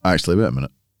 actually, wait a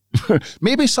minute.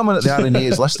 Maybe someone at the R&A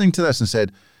is listening to this and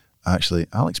said, actually,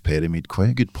 Alex Perry made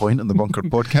quite a good point on the Bunker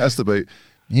podcast about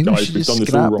maybe we should just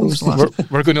scrap those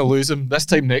we're going to lose him. This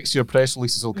time next year, press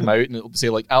releases will come out and it'll say,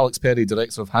 like, Alex Perry,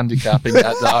 Director of Handicapping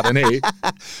at the R&A,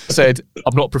 said,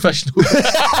 I'm not professional.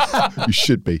 You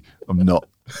should be. I'm not.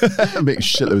 I make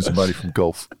shitloads of money from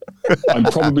golf. I'm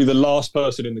probably the last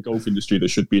person in the golf industry that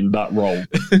should be in that role.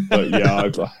 But yeah,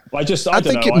 I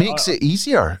think it makes it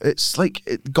easier. It's like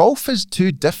golf is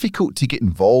too difficult to get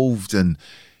involved in.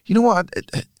 You know what?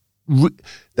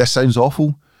 This sounds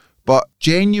awful, but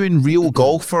genuine, real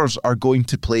golfers are going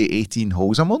to play 18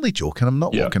 holes. I'm only joking. I'm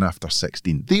not looking after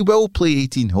 16. They will play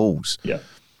 18 holes. Yeah.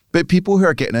 But people who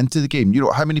are getting into the game, you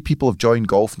know, how many people have joined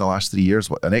golf in the last 3 years?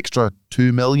 What, an extra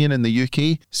 2 million in the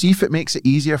UK? See if it makes it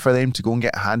easier for them to go and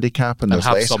get a handicap and there's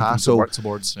have less something hassle. to work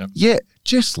towards. Yeah,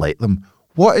 just let them.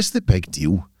 What is the big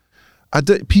deal?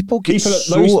 People get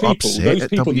so upset those at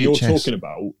people WHS. You're talking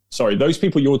about, those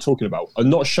people you're talking about are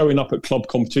not showing up at club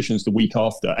competitions the week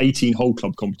after, 18-hole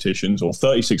club competitions or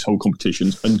 36-hole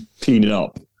competitions and cleaning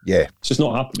up. Yeah. It's just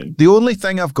not happening. The only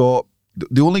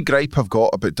gripe I've got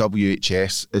about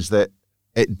WHS is that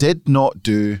it did not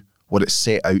do what it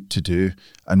set out to do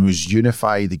and was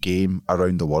unify the game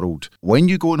around the world. When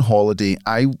you go on holiday,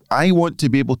 I want to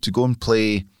be able to go and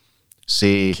play,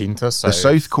 say, the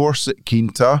South Course at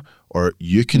Quinta, or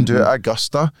you can do it at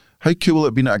Augusta. How cool would it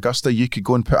have been at Augusta? You could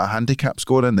go and put a handicap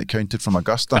score in that counted from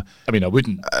Augusta. I mean, I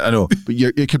wouldn't. I know, but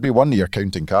it could be one of your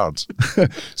counting cards.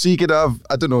 So you could have,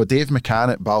 I don't know, Dave McCann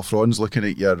at Balfron's looking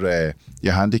at your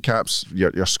handicaps,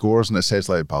 your scores, and it says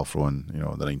like Balfron, you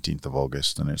know, the 19th of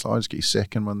August, and it's like, just get your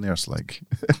second one there. It's like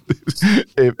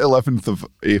 11th of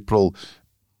April.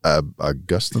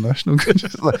 Augusta National.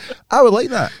 I would like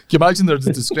that. Can you imagine there's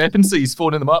a discrepancy? He's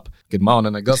phoning them up. Good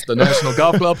morning, Augusta National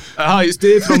Golf Club. Hi, it's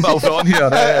Dave from Balfron here.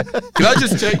 Can I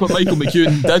just check what Michael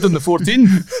McEwen did on the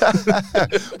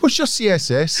 14th? What's your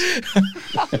CSS?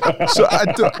 So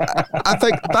I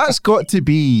think that's got to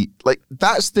be, like,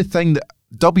 that's the thing that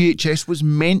WHS was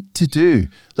meant to do.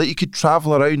 Like, you could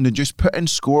travel around and just put in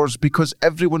scores because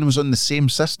everyone was on the same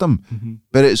system,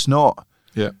 but it's not.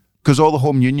 Yeah. Because all the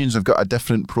home unions have got a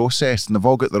different process and they've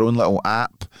all got their own little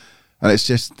app, and there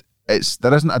isn't a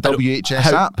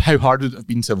WHS app. How hard would it have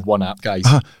been to have one app, guys?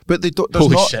 But they don't.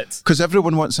 Holy shit! Because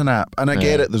everyone wants an app, and I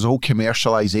get it. There's a whole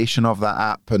commercialisation of that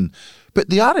app, but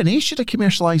the R&A should have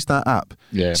commercialised that app.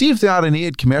 Yeah. See if the R&A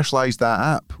had commercialised that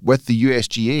app with the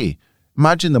USGA.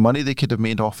 Imagine the money they could have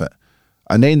made off it,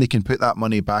 and then they can put that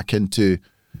money back into.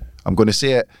 I'm going to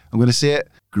say it.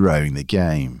 Growing the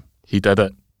game. He did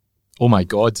it. Oh my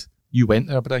God. You went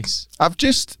there, Bryce.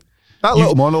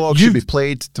 Little monologue should be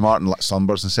played to Martin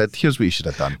Sunburst and said, here's what you should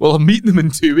have done. Well, I'm meeting them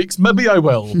in 2 weeks. Maybe I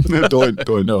will. Don't.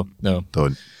 No.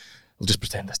 Don't. I'll just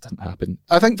pretend this didn't happen.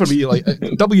 I think for me, like,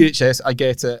 WHS, I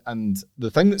get it. And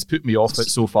the thing that's put me off it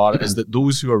so far is that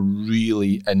those who are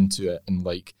really into it and,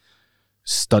 like,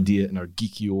 study it and are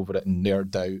geeky over it and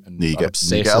nerd out and are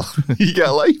obsessive. You get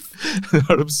a life.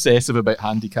 Are obsessive about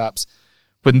handicaps.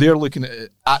 When they're looking at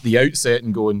it at the outset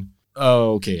and going,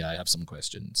 oh, okay, I have some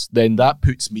questions, then that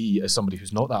puts me, as somebody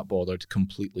who's not that bothered,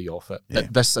 completely off it. Yeah.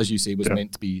 This, as you say, was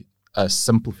meant to be a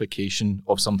simplification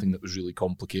of something that was really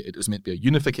complicated. It was meant to be a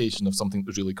unification of something that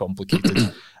was really complicated,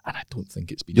 and I don't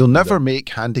think it's been. You'll never make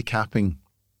handicapping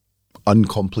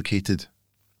uncomplicated.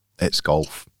 It's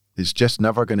golf. It's just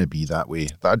never going to be that way.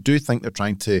 I do think they're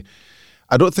trying to.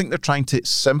 I don't think they're trying to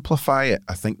simplify it.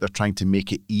 I think they're trying to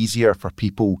make it easier for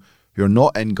people who are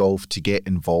not in golf to get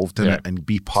involved in it and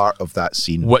be part of that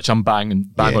scene. Which I'm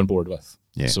bang on board with.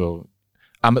 Yeah. So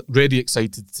I'm really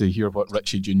excited to hear what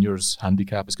Richie Jr.'s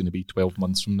handicap is going to be 12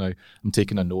 months from now. I'm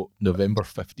taking a note, November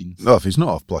 15th. No, if he's not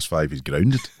off +5, he's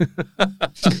grounded.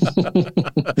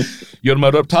 You're my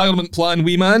retirement plan,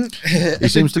 wee man. He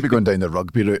seems to be going down the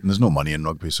rugby route, and there's no money in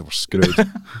rugby, so we're screwed.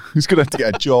 He's going to have to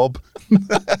get a job.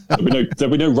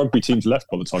 There'll be no rugby teams left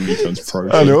by the time he turns pro.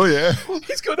 I know, yeah.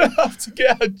 He's going to have to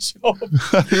get a job.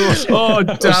 Oh,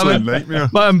 damn it. Nightmare.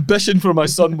 My ambition for my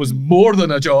son was more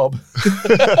than a job.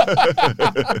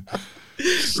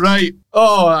 Right.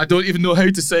 Oh, I don't even know how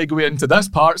to segue into this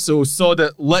part, so sod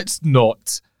it, let's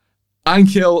not.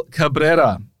 Angel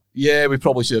Cabrera. Yeah, we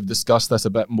probably should have discussed this a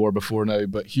bit more before now,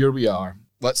 but here we are.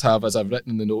 Let's have, as I've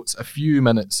written in the notes, a few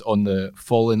minutes on the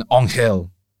fallen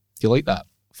Angel. Do you like that?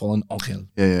 Fallen Angel.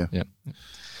 Yeah.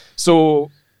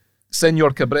 So,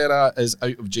 Senor Cabrera is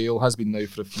out of jail, has been now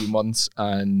for a few months,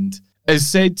 and is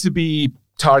said to be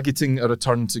targeting a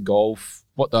return to golf.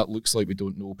 What that looks like, we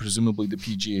don't know. Presumably the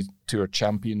PGA Tour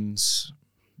champions,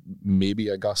 maybe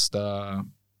Augusta,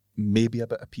 maybe a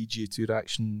bit of PGA Tour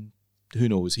action. Who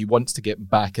knows? He wants to get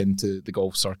back into the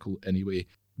golf circle anyway.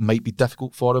 Might be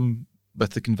difficult for him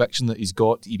with the conviction that he's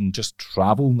got to even just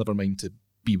travel, never mind to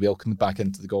be welcomed back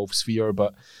into the golf sphere.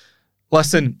 But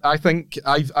listen, I think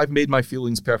I've made my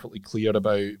feelings perfectly clear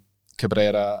about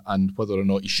Cabrera and whether or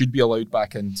not he should be allowed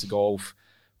back into golf.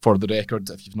 For the record,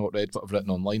 if you've not read what I've written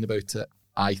online about it,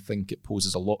 I think it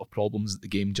poses a lot of problems that the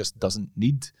game just doesn't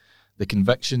need. The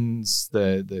convictions,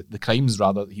 the crimes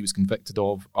rather that he was convicted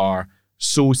of are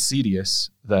so serious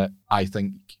that I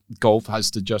think golf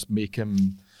has to just make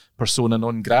him persona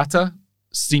non grata,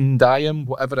 sine diem,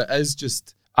 whatever it is.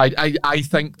 Just I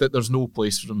think that there's no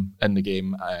place for him in the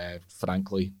game,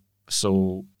 frankly.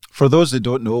 So for those that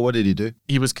don't know, what did he do?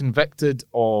 He was convicted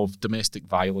of domestic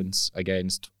violence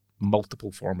against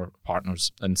multiple former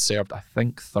partners and served, I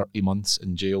think, 30 months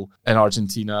in jail in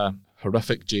Argentina.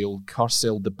 Horrific jail,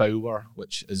 Cárcel de Bauer,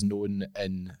 which is known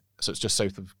so it's just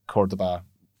south of Cordoba,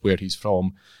 where he's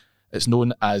from. It's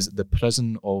known as the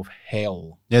prison of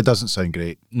hell. Yeah, it doesn't sound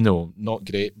great. No, not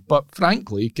great. But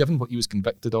frankly, given what he was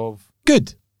convicted of,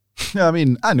 good. I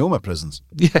mean, I know my prisons.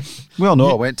 Yeah. We all know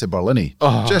I went to Berlin.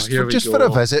 Just for a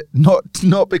visit,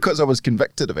 not because I was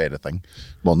convicted of anything.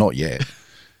 Well, not yet.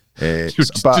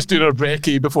 Just doing a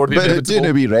recce before the inevitable. Doing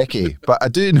a wee recce. But I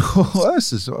do know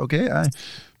this is okay.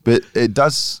 But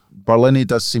Berlin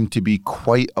does seem to be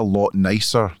quite a lot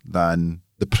nicer than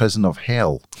the prison of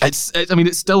hell. It's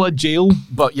still a jail,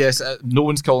 but yes, no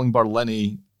one's calling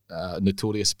Berlin,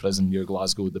 notorious prison near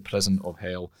Glasgow, the prison of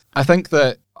hell. I think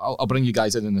that, I'll bring you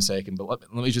guys in a second, but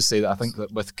let me just say that I think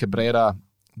that with Cabrera,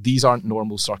 these aren't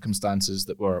normal circumstances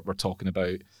that we're talking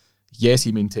about. Yes,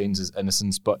 he maintains his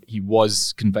innocence, but he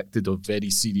was convicted of very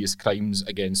serious crimes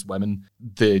against women.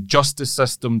 The justice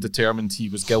system determined he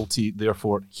was guilty,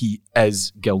 therefore he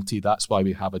is guilty. That's why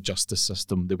we have a justice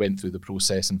system. They went through the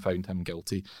process and found him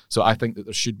guilty. So I think that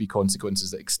there should be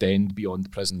consequences that extend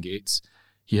beyond prison gates.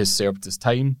 He has served his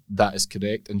time, that is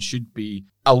correct, and should be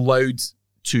allowed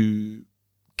to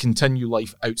continue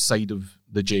life outside of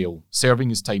the jail. Serving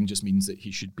his time just means that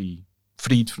he should be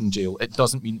freed from jail. It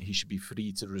doesn't mean that he should be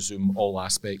free to resume all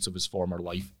aspects of his former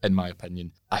life, in my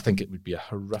opinion. I think it would be a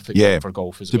horrific thing for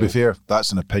golf as well. To be fair,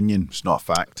 that's an opinion, it's not a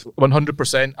fact.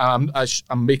 100%.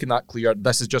 I'm making that clear.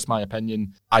 This is just my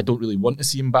opinion. I don't really want to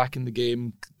see him back in the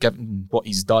game, given what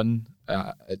he's done.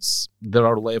 There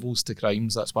are levels to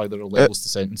crimes. That's why there are levels to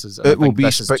sentences. And I think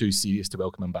this is too serious to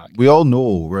welcome him back. We all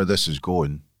know where this is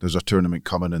going. There's a tournament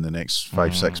coming in the next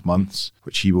 5-6 months,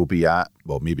 which he will be at.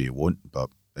 Well, maybe he won't,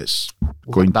 but it's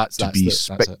going to be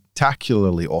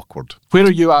spectacularly awkward. Where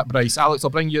are you at, Bryce? Alex, I'll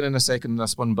bring you in a second on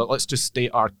this one, but let's just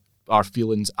state our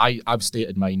feelings. I've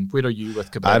stated mine. Where are you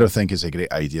with Cabrera? I don't think it's a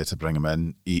great idea to bring him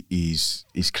in.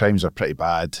 His crimes are pretty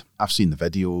bad. I've seen the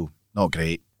video. Not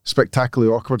great.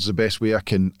 Spectacularly awkward is the best way I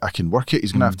can work it.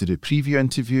 He's going to have to do preview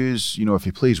interviews. You know, if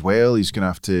he plays well, he's going to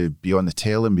have to be on the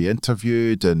tail and be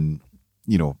interviewed, and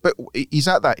you know, but he's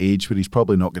at that age where he's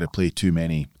probably not going to play too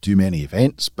many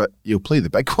events, but he'll play the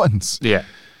big ones. Yeah,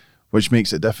 which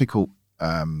makes it difficult.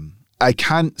 I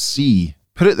can't see.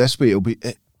 Put it this way: it'll be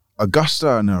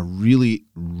Augusta in a really,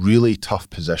 really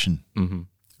tough position. Mm-hmm.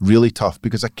 Really tough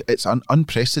because it's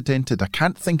unprecedented. I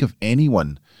can't think of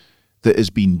anyone that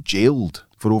has been jailed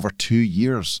for over 2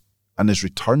 years and has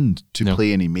returned to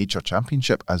play any major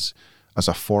championship as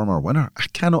a former winner. I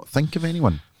cannot think of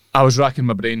anyone. I was racking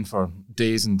my brain for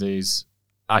days and days.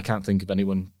 I can't think of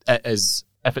anyone. It is,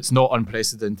 if it's not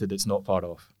unprecedented, it's not far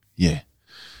off. Yeah.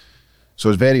 So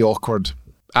it's very awkward.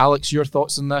 Alex, your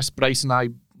thoughts on this? Bryce and I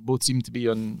both seem to be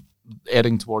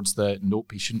erring towards the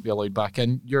nope, he shouldn't be allowed back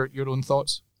in. Your own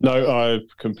thoughts? No, I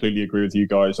completely agree with you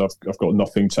guys. I've got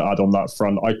nothing to add on that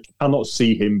front. I cannot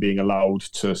see him being allowed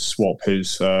to swap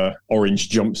his orange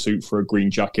jumpsuit for a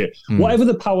green jacket. Whatever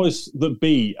the powers that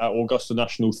be at Augusta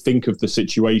National think of the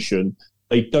situation,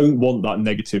 they don't want that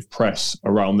negative press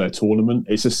around their tournament.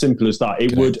 It's as simple as that.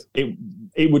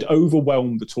 It would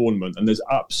overwhelm the tournament, and there's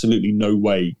absolutely no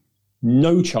way,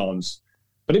 no chance.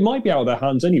 But it might be out of their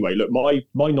hands anyway. Look,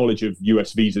 my knowledge of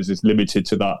US visas is limited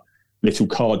to that little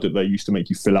card that they used to make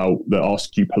you fill out that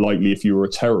asked you politely if you were a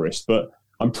terrorist. But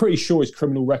I'm pretty sure his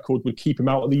criminal record would keep him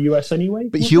out of the US anyway.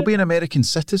 But he'll be an American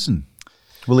citizen,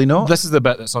 will he not? This is the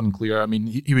bit that's unclear. I mean,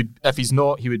 he would, if he's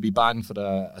not, he would be banned for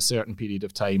a certain period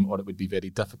of time, or it would be very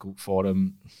difficult for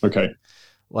him. Okay.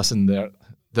 Listen, there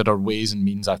are ways and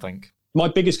means, I think. My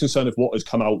biggest concern of what has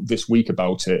come out this week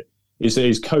about it is that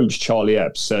his coach, Charlie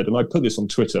Epps, said, and I put this on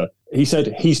Twitter, he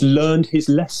said he's learned his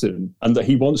lesson and that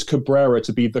he wants Cabrera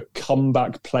to be the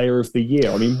comeback player of the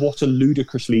year. I mean, what a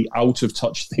ludicrously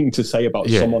out-of-touch thing to say about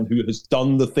someone who has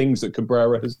done the things that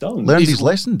Cabrera has done. Learned his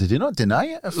lesson? Did he not deny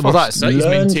it at first? Well, that's it. He's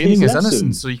maintaining his lesson.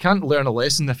 innocence. So you can't learn a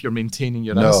lesson if you're maintaining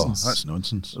your innocence. No, that's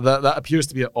nonsense. That appears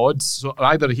to be at odds. So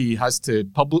either he has to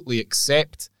publicly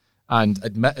accept and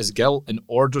admit his guilt in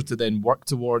order to then work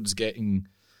towards getting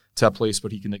to a place where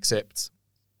he can accept,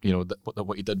 that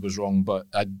what he did was wrong. But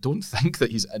I don't think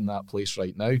that he's in that place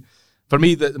right now. For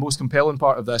me, the most compelling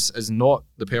part of this is not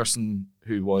the person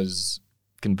who was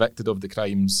convicted of the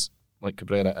crimes like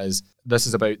Cabrera is. This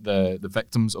is about the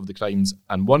victims of the crimes.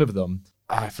 And one of them,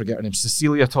 I forget her name,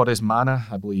 Cecilia Torres Mana,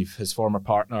 I believe, his former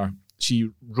partner. She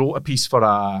wrote a piece for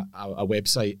a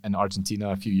website in Argentina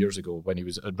a few years ago when he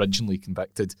was originally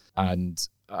convicted, and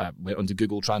went onto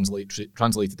Google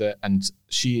translated it, and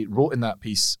she wrote in that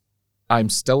piece, "I'm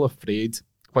still afraid,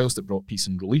 whilst it brought peace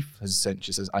and relief,"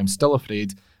 she says, "I'm still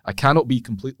afraid. I cannot be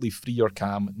completely free or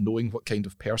calm knowing what kind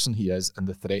of person he is and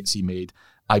the threats he made.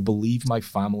 I believe my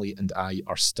family and I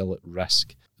are still at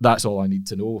risk." That's all I need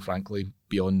to know, frankly,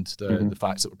 beyond the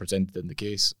facts that were presented in the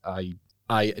case.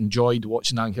 I enjoyed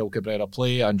watching Angel Cabrera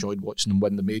play. I enjoyed watching him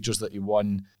win the majors that he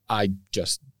won. I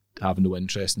just have no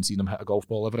interest in seeing him hit a golf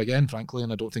ball ever again, frankly,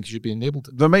 and I don't think he should be enabled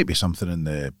to. There might be something in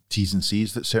the T's and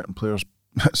C's that certain players,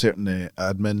 certain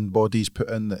admin bodies put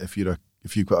in, that if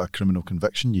you've got a criminal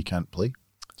conviction, you can't play.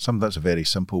 That's a very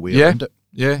simple way around it.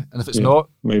 Yeah, and if it's not,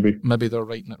 maybe they're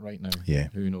writing it right now. Yeah.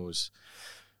 Who knows?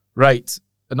 Right,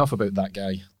 enough about that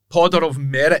guy. Podder of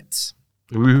Merit.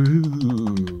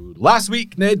 Ooh. Last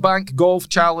week, Nedbank Golf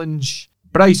Challenge.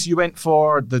 Bryce, you went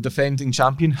for the defending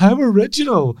champion. How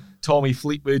original. Tommy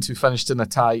Fleetwood, who finished in a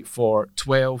tie for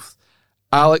 12th.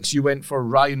 Alex, you went for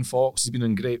Ryan Fox. He's been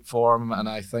in great form and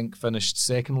I think finished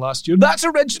second last year. That's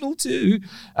original too.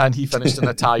 And he finished in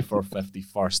a tie for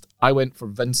 51st. I went for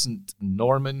Vincent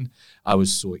Norman. I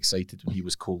was so excited when he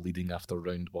was co-leading after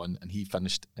round one, and he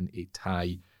finished in a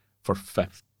tie for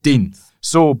 15th.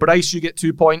 So, Bryce, you get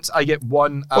 2 points. I get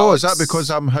 1. Alex, oh, is that because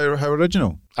I'm how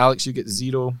original? Alex, you get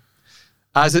 0.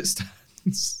 As it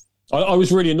stands. I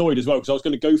was really annoyed as well because I was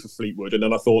going to go for Fleetwood, and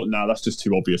then I thought, nah, that's just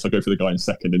too obvious. I'll go for the guy in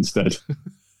second instead.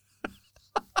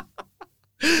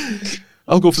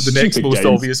 I'll go for the next Stupid most games.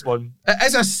 obvious one. It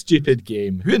is a stupid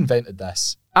game. Who invented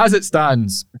this? As it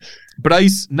stands,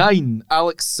 Bryce 9,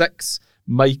 Alex 6,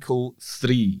 Michael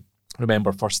 3.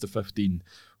 Remember, 1st to 15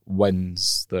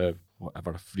 wins the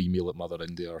whatever, free meal at Mother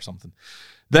India or something.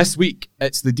 This week,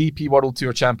 it's the DP World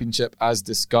Tour Championship as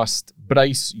discussed.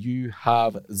 Bryce, you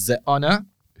have the honour.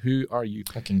 Who are you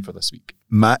picking for this week?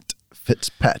 Matt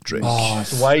Fitzpatrick. Oh,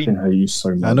 it's wine. I hate you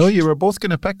so much. I know you were both going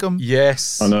to pick him.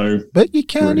 Yes. I know. But you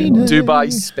can't. Really annoying.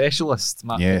 Dubai specialist,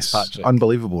 Matt Yes, Fitzpatrick.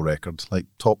 unbelievable record. Like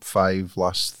top 5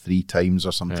 last 3 times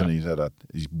or something. Yeah. He's had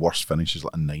his worst finish is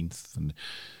like a 9th, and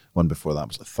one before that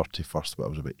was like 31st, but it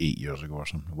was about 8 years ago or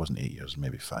something. It wasn't 8 years,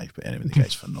 maybe 5. But anyway, the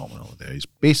guy's phenomenal there. He's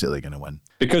basically going to win.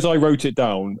 Because I wrote it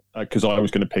down, because I was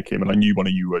going to pick him, and I knew one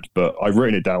of you would, but I've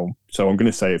written it down, so I'm going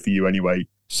to say it for you anyway.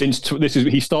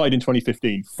 He started in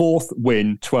 2015, 4th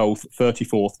win, 12th,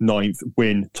 34th, 9th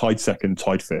win, tied 2nd,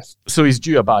 tied 5th. So he's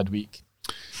due a bad week.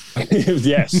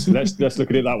 Yes, let's look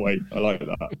at it that way. I like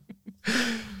that.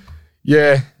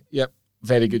 Yeah, yep.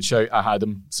 Very good shout. I had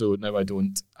him, so now I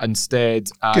don't.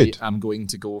 Instead, I am going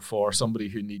to go for somebody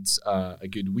who needs a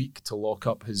good week to lock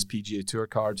up his PGA Tour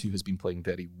card, who has been playing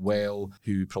very well,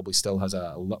 who probably still has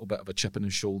a little bit of a chip in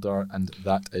his shoulder, and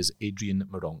that is Adrian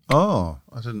Meronk. Oh,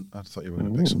 I thought you were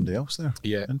going to pick somebody else there.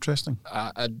 Yeah. Interesting.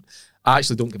 I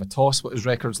actually don't give a toss what his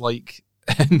record's like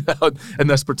in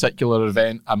this particular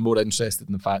event. I'm more interested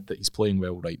in the fact that he's playing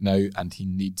well right now, and he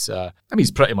needs he's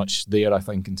pretty much there, I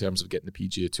think, in terms of getting the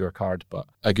PGA Tour card, but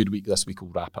a good week this week will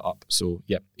wrap it up. So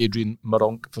yeah, Adrian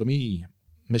Meronk for me.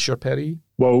 Monsieur Perry?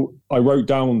 Well, I wrote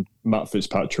down Matt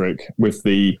Fitzpatrick with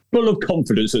the full of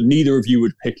confidence that neither of you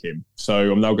would pick him,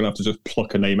 so I'm now going to have to just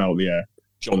pluck a name out of the air.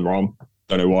 John Rahm.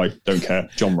 Don't know why, don't care.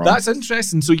 John Rahm. That's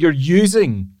interesting. So you're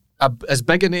using as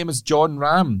big a name as John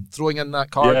Rahm, throwing in that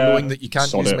card, knowing that you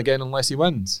can't use him again unless he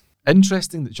wins.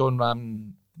 Interesting that John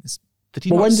Rahm did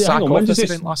he not sack off this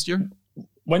event last year?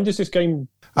 When does this game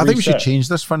I think we should reset? change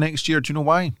this for next year. Do you know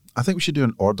why? I think we should do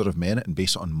an order of merit and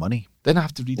base it on money. Then I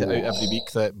have to read it out every week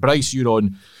that Bryce, you're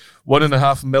on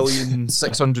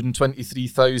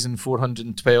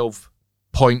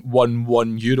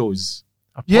 1,623,412.11 euros.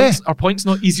 Are points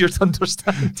not easier to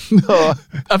understand? No.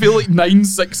 I feel like 9,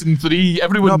 6, and 3.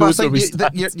 Everyone knows where we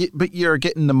stand. But you're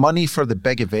getting the money for the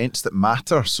big events that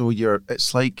matter. So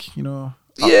it's like,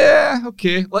 Yeah,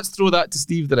 okay. Let's throw that to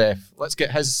Steve the ref. Let's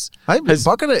get his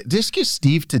bugger it. Just get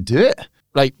Steve to do it.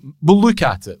 Right, we'll look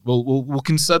at it. We'll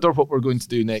consider what we're going to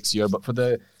do next year. But for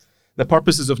the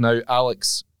purposes of now,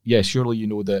 Alex, yeah, surely you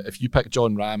know that if you pick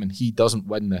John Ram and he doesn't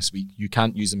win this week, you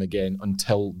can't use him again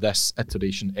until this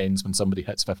iteration ends when somebody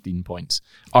hits 15 points.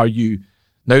 Are you,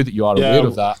 now that you are aware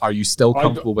of that, are you still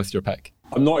comfortable with your pick?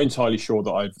 I'm not entirely sure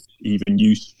that I've even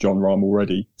used John Rahm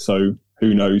already, so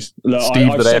who knows? Look,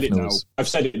 Steve the ref knows. I've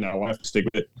said it now. I have to stick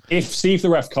with it. If Steve the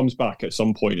ref comes back at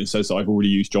some point and says that I've already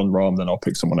used John Rahm, then I'll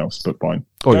pick someone else, but fine.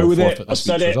 Go with it. I've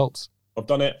said it. Results. I've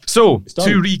done it. So,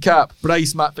 to recap,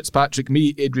 Bryce, Matt Fitzpatrick,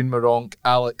 me, Adrian Moronk,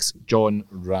 Alex, John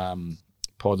Ram.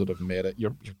 Positive merit.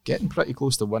 You're getting pretty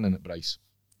close to winning it, Bryce.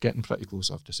 Getting pretty close,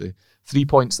 I have to say. 3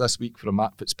 points this week for a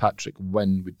Matt Fitzpatrick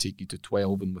win would take you to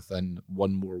 12 and within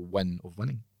one more win of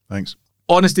winning. Thanks.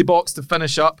 Honesty box to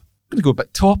finish up. I'm going to go a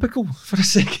bit topical for a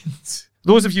second.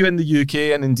 Those of you in the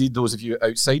UK, and indeed those of you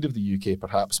outside of the UK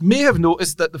perhaps, may have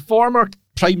noticed that the former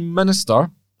Prime Minister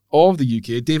of the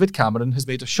UK, David Cameron, has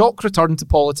made a shock return to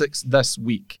politics this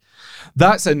week.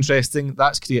 That's interesting.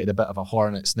 That's created a bit of a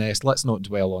hornet's nest. Let's not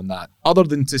dwell on that. Other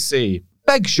than to say,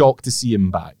 big shock to see him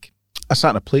back. I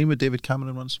sat in a plane with David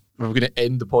Cameron once. We're going to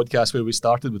end the podcast where we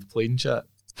started with plane chat.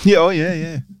 Yeah,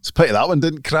 yeah. It's pity that one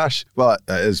didn't crash. Well,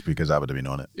 it is because I would have been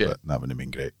on it, but that would have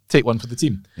been great. Take one for the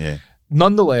team. Yeah.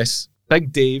 Nonetheless,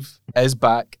 Big Dave is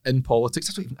back in politics.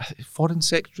 That's even foreign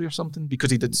secretary or something, because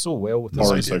he did so well with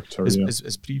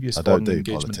his previous foreign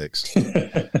engagement. Politics.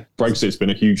 Brexit's been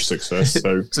a huge success.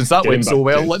 So since that went so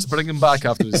well, let's bring him back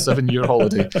after his 7-year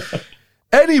holiday.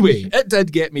 Anyway, it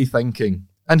did get me thinking.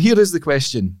 And here is the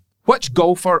question. Which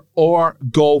golfer or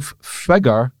golf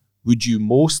figure would you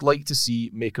most like to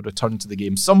see make a return to the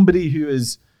game? Somebody who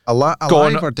is alive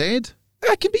or dead?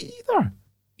 It can be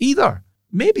either.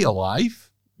 Maybe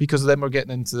alive, because then we're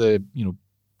getting into the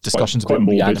discussions about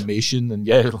reanimation, and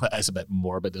it's a bit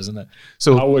morbid, isn't it?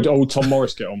 So how would old Tom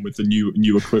Morris get on with the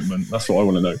new equipment? That's what I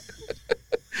want to know.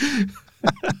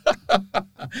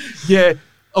 Yeah.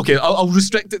 Okay, I'll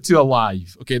restrict it to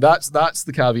alive. Okay, that's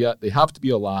the caveat. They have to be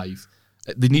alive.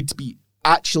 They need to be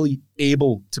actually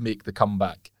able to make the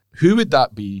comeback. Who would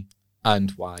that be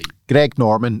and why? Greg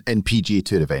Norman in PGA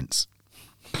Tour events.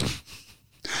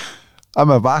 I'm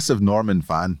a massive Norman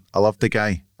fan. I love the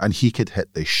guy, and he could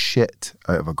hit the shit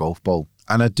out of a golf ball.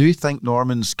 And I do think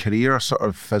Norman's career sort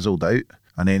of fizzled out,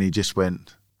 and then he just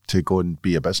went to go and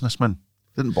be a businessman.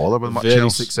 Didn't bother with much else. Very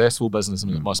successful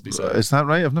businessman, it must be said. Is that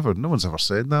right? No one's ever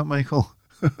said that, Michael.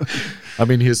 I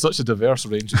mean, he has such a diverse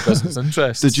range of business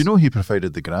interests. Did you know he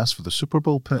provided the grass for the Super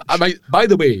Bowl pitch? By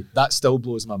the way, that still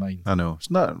blows my mind. I know.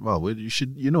 It's not, well,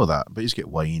 you know that, but he's got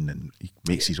wine and he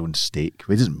makes his own steak.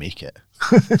 Well, he doesn't make it.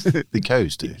 The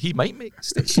cows do. He might make a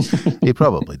steak. He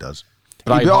probably does.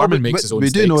 Brian Harmon makes his own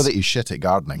steaks. We do know that he's shit at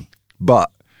gardening,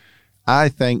 but I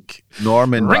think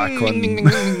Norman Racklin...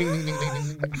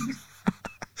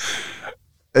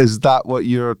 Is that what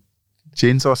your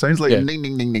chainsaw sounds like? Yeah. Ding,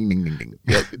 ding, ding, ding, ding, ding, ding.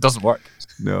 Yeah, it doesn't work.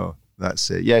 No, that's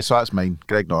it. Yeah, so that's mine.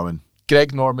 Greg Norman.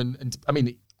 And I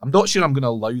mean, I'm not sure I'm going to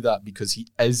allow that because he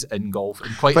is in golf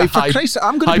in quite a for Christ,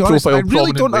 I'm going to be honest, I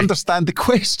really don't understand the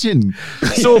question.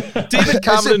 So, David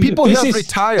Cameron... people who have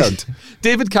retired.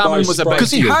 David Cameron was a big deal.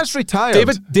 Because he has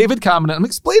retired. David Cameron, I'm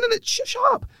explaining it, shut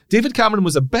up. David Cameron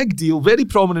was a big deal, very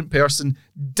prominent person,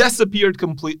 disappeared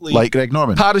completely. Like Greg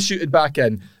Norman. Parachuted back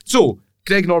in. So,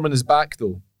 Greg Norman is back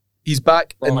though. He's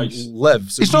back in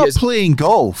live. So he's not playing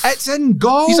golf. It's in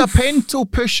golf. He's a pentle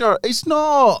pusher. It's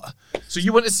not. So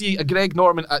you want to see a Greg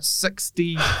Norman at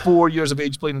 64 years of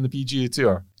age playing in the PGA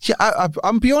Tour? Yeah,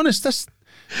 I'm be honest,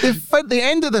 the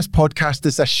end of this podcast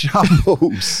is a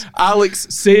shambles. Alex,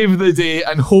 save the day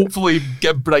and hopefully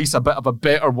give Bryce a bit of a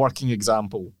better working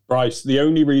example. Bryce, the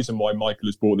only reason why Michael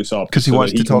has brought this up because he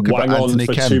wants to talk about Anthony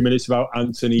for Kim. 2 minutes about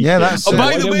Anthony. Yeah, that's it.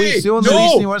 By the way, the only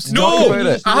reason he wants to talk about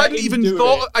it. I hadn't even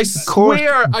thought. I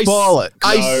swear,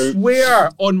 I swear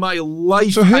on my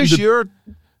life. So who's yours?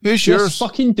 Just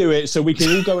fucking do it so we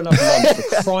can all go and have lunch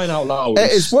for crying out loud.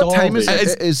 It is. What time is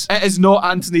it? It is not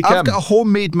Anthony Kim. I've got a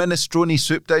homemade minestrone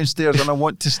soup downstairs and I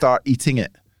want to start eating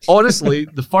it. Honestly,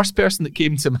 the first person that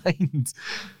came to mind,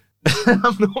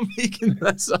 I'm not making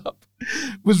this up,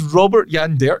 was Robert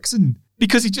Jan Derksen,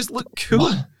 because he just looked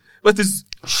cool. With his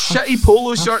shitty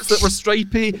polo shirts that were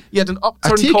stripy. He had an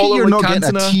upturned collar you're like not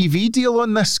Cantona. Getting a TV deal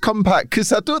on this comeback,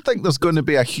 because I don't think there's going to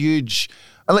be a huge...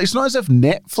 Like, it's not as if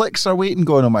Netflix are waiting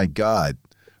going, oh my God,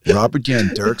 Robert Jan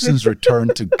Derksen's return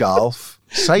to golf.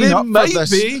 Sign up for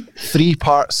this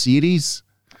 3-part series.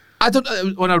 I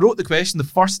don't. When I wrote the question, the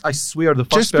first person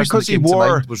that came to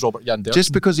mind was Robert Jan Derksen.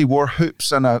 Just because he wore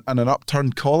hoops and an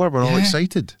upturned collar, we're all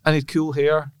excited. And he had cool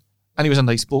hair, and he was a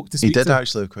nice bloke to speak to. He did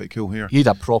actually have quite cool hair. He had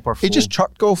a proper flow. He just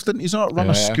chucked golf, didn't he? He's not run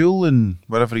a school in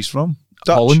wherever he's from.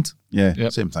 Dutch. Holland. Yeah,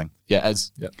 same thing. Yeah, it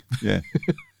is. Yep. Yeah.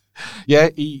 Yeah,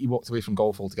 he walked away from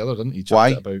golf altogether, didn't he?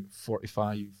 Why? At about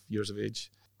 45 years of age.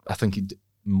 I think he'd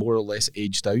more or less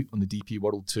aged out on the DP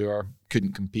World Tour,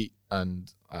 couldn't compete,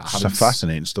 and it's a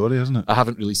fascinating story, isn't it? I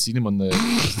haven't really seen him on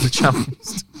the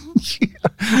Champions.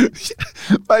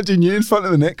 Imagine you in front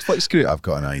of the Netflix screen. I've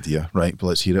got an idea, right? But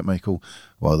let's hear it, Michael.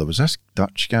 Well, there was this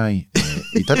Dutch guy.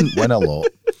 He didn't win a lot.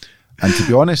 And to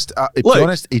be honest,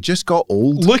 he just got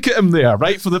old. Look at him there,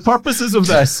 right? For the purposes of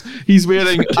this, he's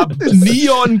wearing a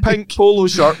neon pink polo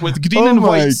shirt with green and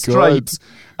white stripes,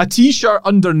 a t-shirt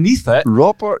underneath it,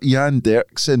 Robert Jan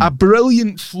Derksen, a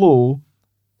brilliant flow,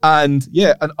 and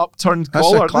an upturned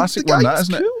collar. That's a classic one, that,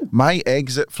 isn't it? My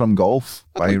Exit from Golf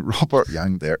by Robert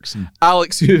Jan Derksen.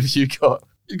 Alex, who have you got?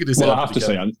 You're going to say? Well, I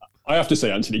have to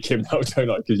say Anthony Kim now, don't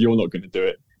I? Because you're not going to do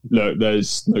it. Look,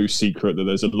 there's no secret that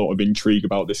there's a lot of intrigue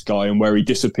about this guy and where he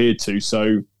disappeared to.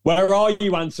 So, where are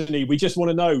you, Anthony? We just want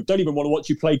to know. Don't even want to watch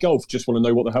you play golf. Just want to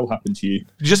know what the hell happened to you.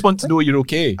 You just want to know you're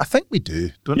okay. I think we do,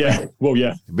 don't we? Yeah, well,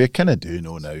 yeah. We kind of do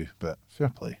know now, but fair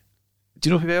play. Do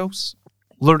you know who else?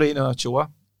 Lorena Ochoa.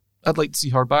 I'd like to see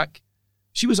her back.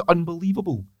 She was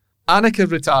unbelievable. Annika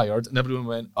retired and everyone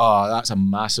went, oh, that's a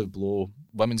massive blow.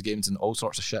 Women's games and all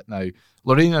sorts of shit now.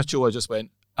 Lorena Ochoa just went,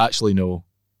 actually, no.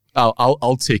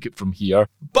 I'll take it from here.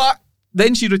 But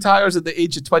then she retires at the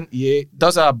age of 28,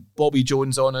 does a Bobby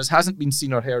Jones on us, hasn't been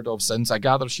seen or heard of since. I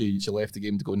gather she left the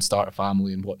game to go and start a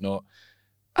family and whatnot.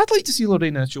 I'd like to see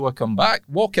Lorena Ochoa come back,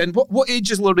 walk in. What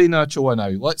age is Lorena Ochoa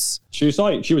now? She was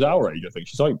our age, I think.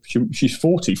 She's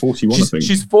 40, 41, I think.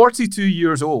 She's 42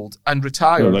 years old and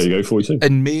retired. Oh, there you go, 42.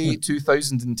 In May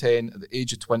 2010 at the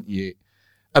age of 28.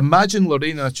 Imagine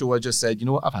Lorena Ochoa just said, you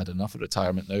know what, I've had enough of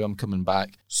retirement now, I'm coming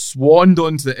back. Swanned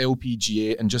onto the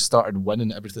LPGA and just started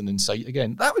winning everything in sight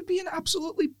again. That would be an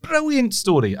absolutely brilliant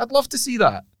story. I'd love to see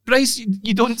that. Bryce,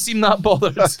 you don't seem that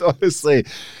bothered. Honestly,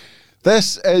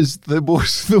 this is the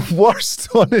worst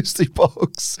honesty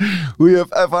box we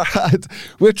have ever had.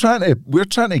 We're trying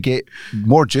to get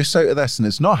more juice out of this and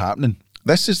it's not happening.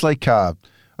 This is like a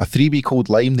 3-week old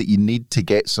lime that you need to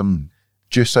get some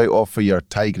juice out of for your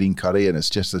Thai green curry, and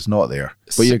it's not there.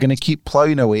 But you're going to keep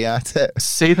ploughing away at it.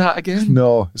 Say that again?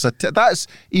 No, that's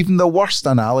even the worst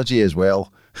analogy as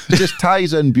well. It just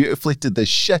ties in beautifully to the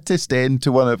shittest end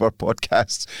to one of our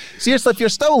podcasts. Seriously, if you're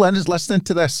still listening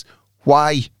to this,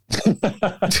 why?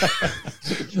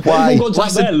 Why?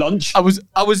 Listen, their lunch. I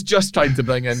was just trying to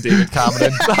bring in David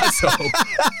Cameron. That's all.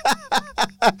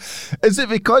 Is it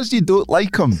because you don't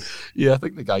like him? Yeah, I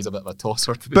think the guy's a bit of a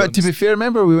tosser. To be fair,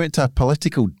 remember we went to a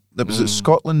political. That was at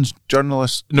Scotland's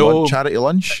journalist charity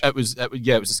lunch. It was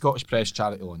a Scottish Press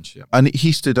charity lunch. Yeah, and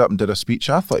he stood up and did a speech.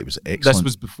 I thought he was excellent. This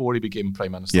was before he became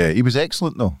Prime Minister. Yeah, he was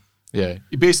excellent though. Yeah,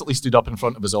 he basically stood up in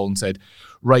front of us all and said,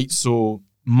 "Right, so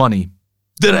money."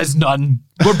 There is none.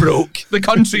 We're broke. The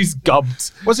country's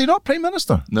gubbed. Was he not Prime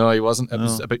Minister? No, he wasn't. It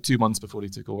was about 2 months before he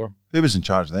took over. Who was in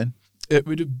charge then? It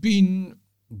would have been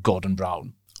Gordon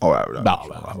Brown.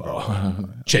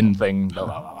 Chin thing.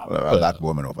 That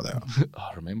woman over there. Oh,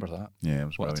 I remember that. Yeah, it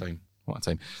was What a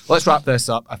time. Let's wrap this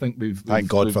up. I think we've Thank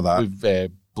God for that.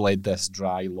 We've bled this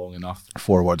dry long enough.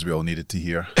 4 words we all needed to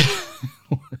hear.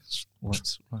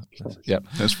 Yep.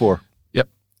 That's 4. Yep.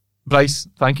 Bryce,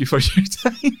 thank you for your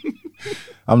time.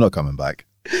 I'm not coming back.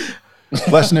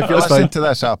 Listen, if you're listening to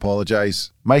this, I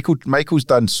apologise. Michael's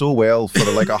done so well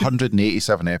for like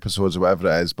 187 episodes or whatever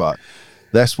it is, but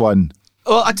this one.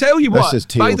 Well, I tell you what.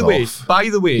 By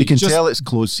the way, you can tell it's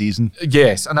closed season.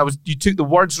 Yes, and you took the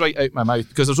words right out my mouth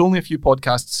because there's only a few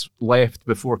podcasts left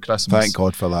before Christmas. Thank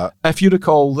God for that. If you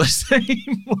recall, this time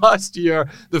last year,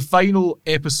 the final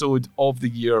episode of the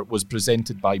year was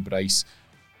presented by Bryce.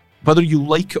 Whether you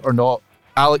like it or not,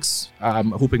 Alex,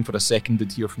 I'm hoping for a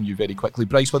seconded here from you very quickly.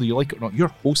 Bryce, whether you like it or not, you're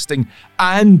hosting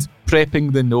and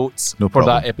prepping the notes for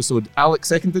that episode. Alex,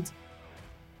 seconded?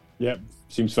 Yep,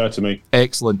 seems fair to me.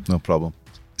 Excellent. No problem.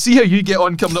 See how you get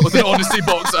on coming up with an honesty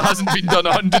box that hasn't been done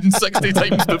 160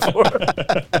 times before.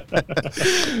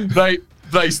 Right,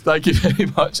 Bryce, thank you very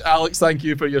much. Alex, thank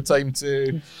you for your time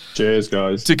too. Cheers,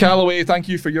 guys. To Callaway, thank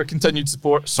you for your continued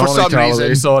support. For some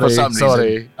reason.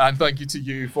 Sorry. And thank you to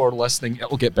you for listening.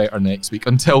 It'll get better next week.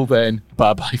 Until then,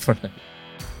 bye-bye for now.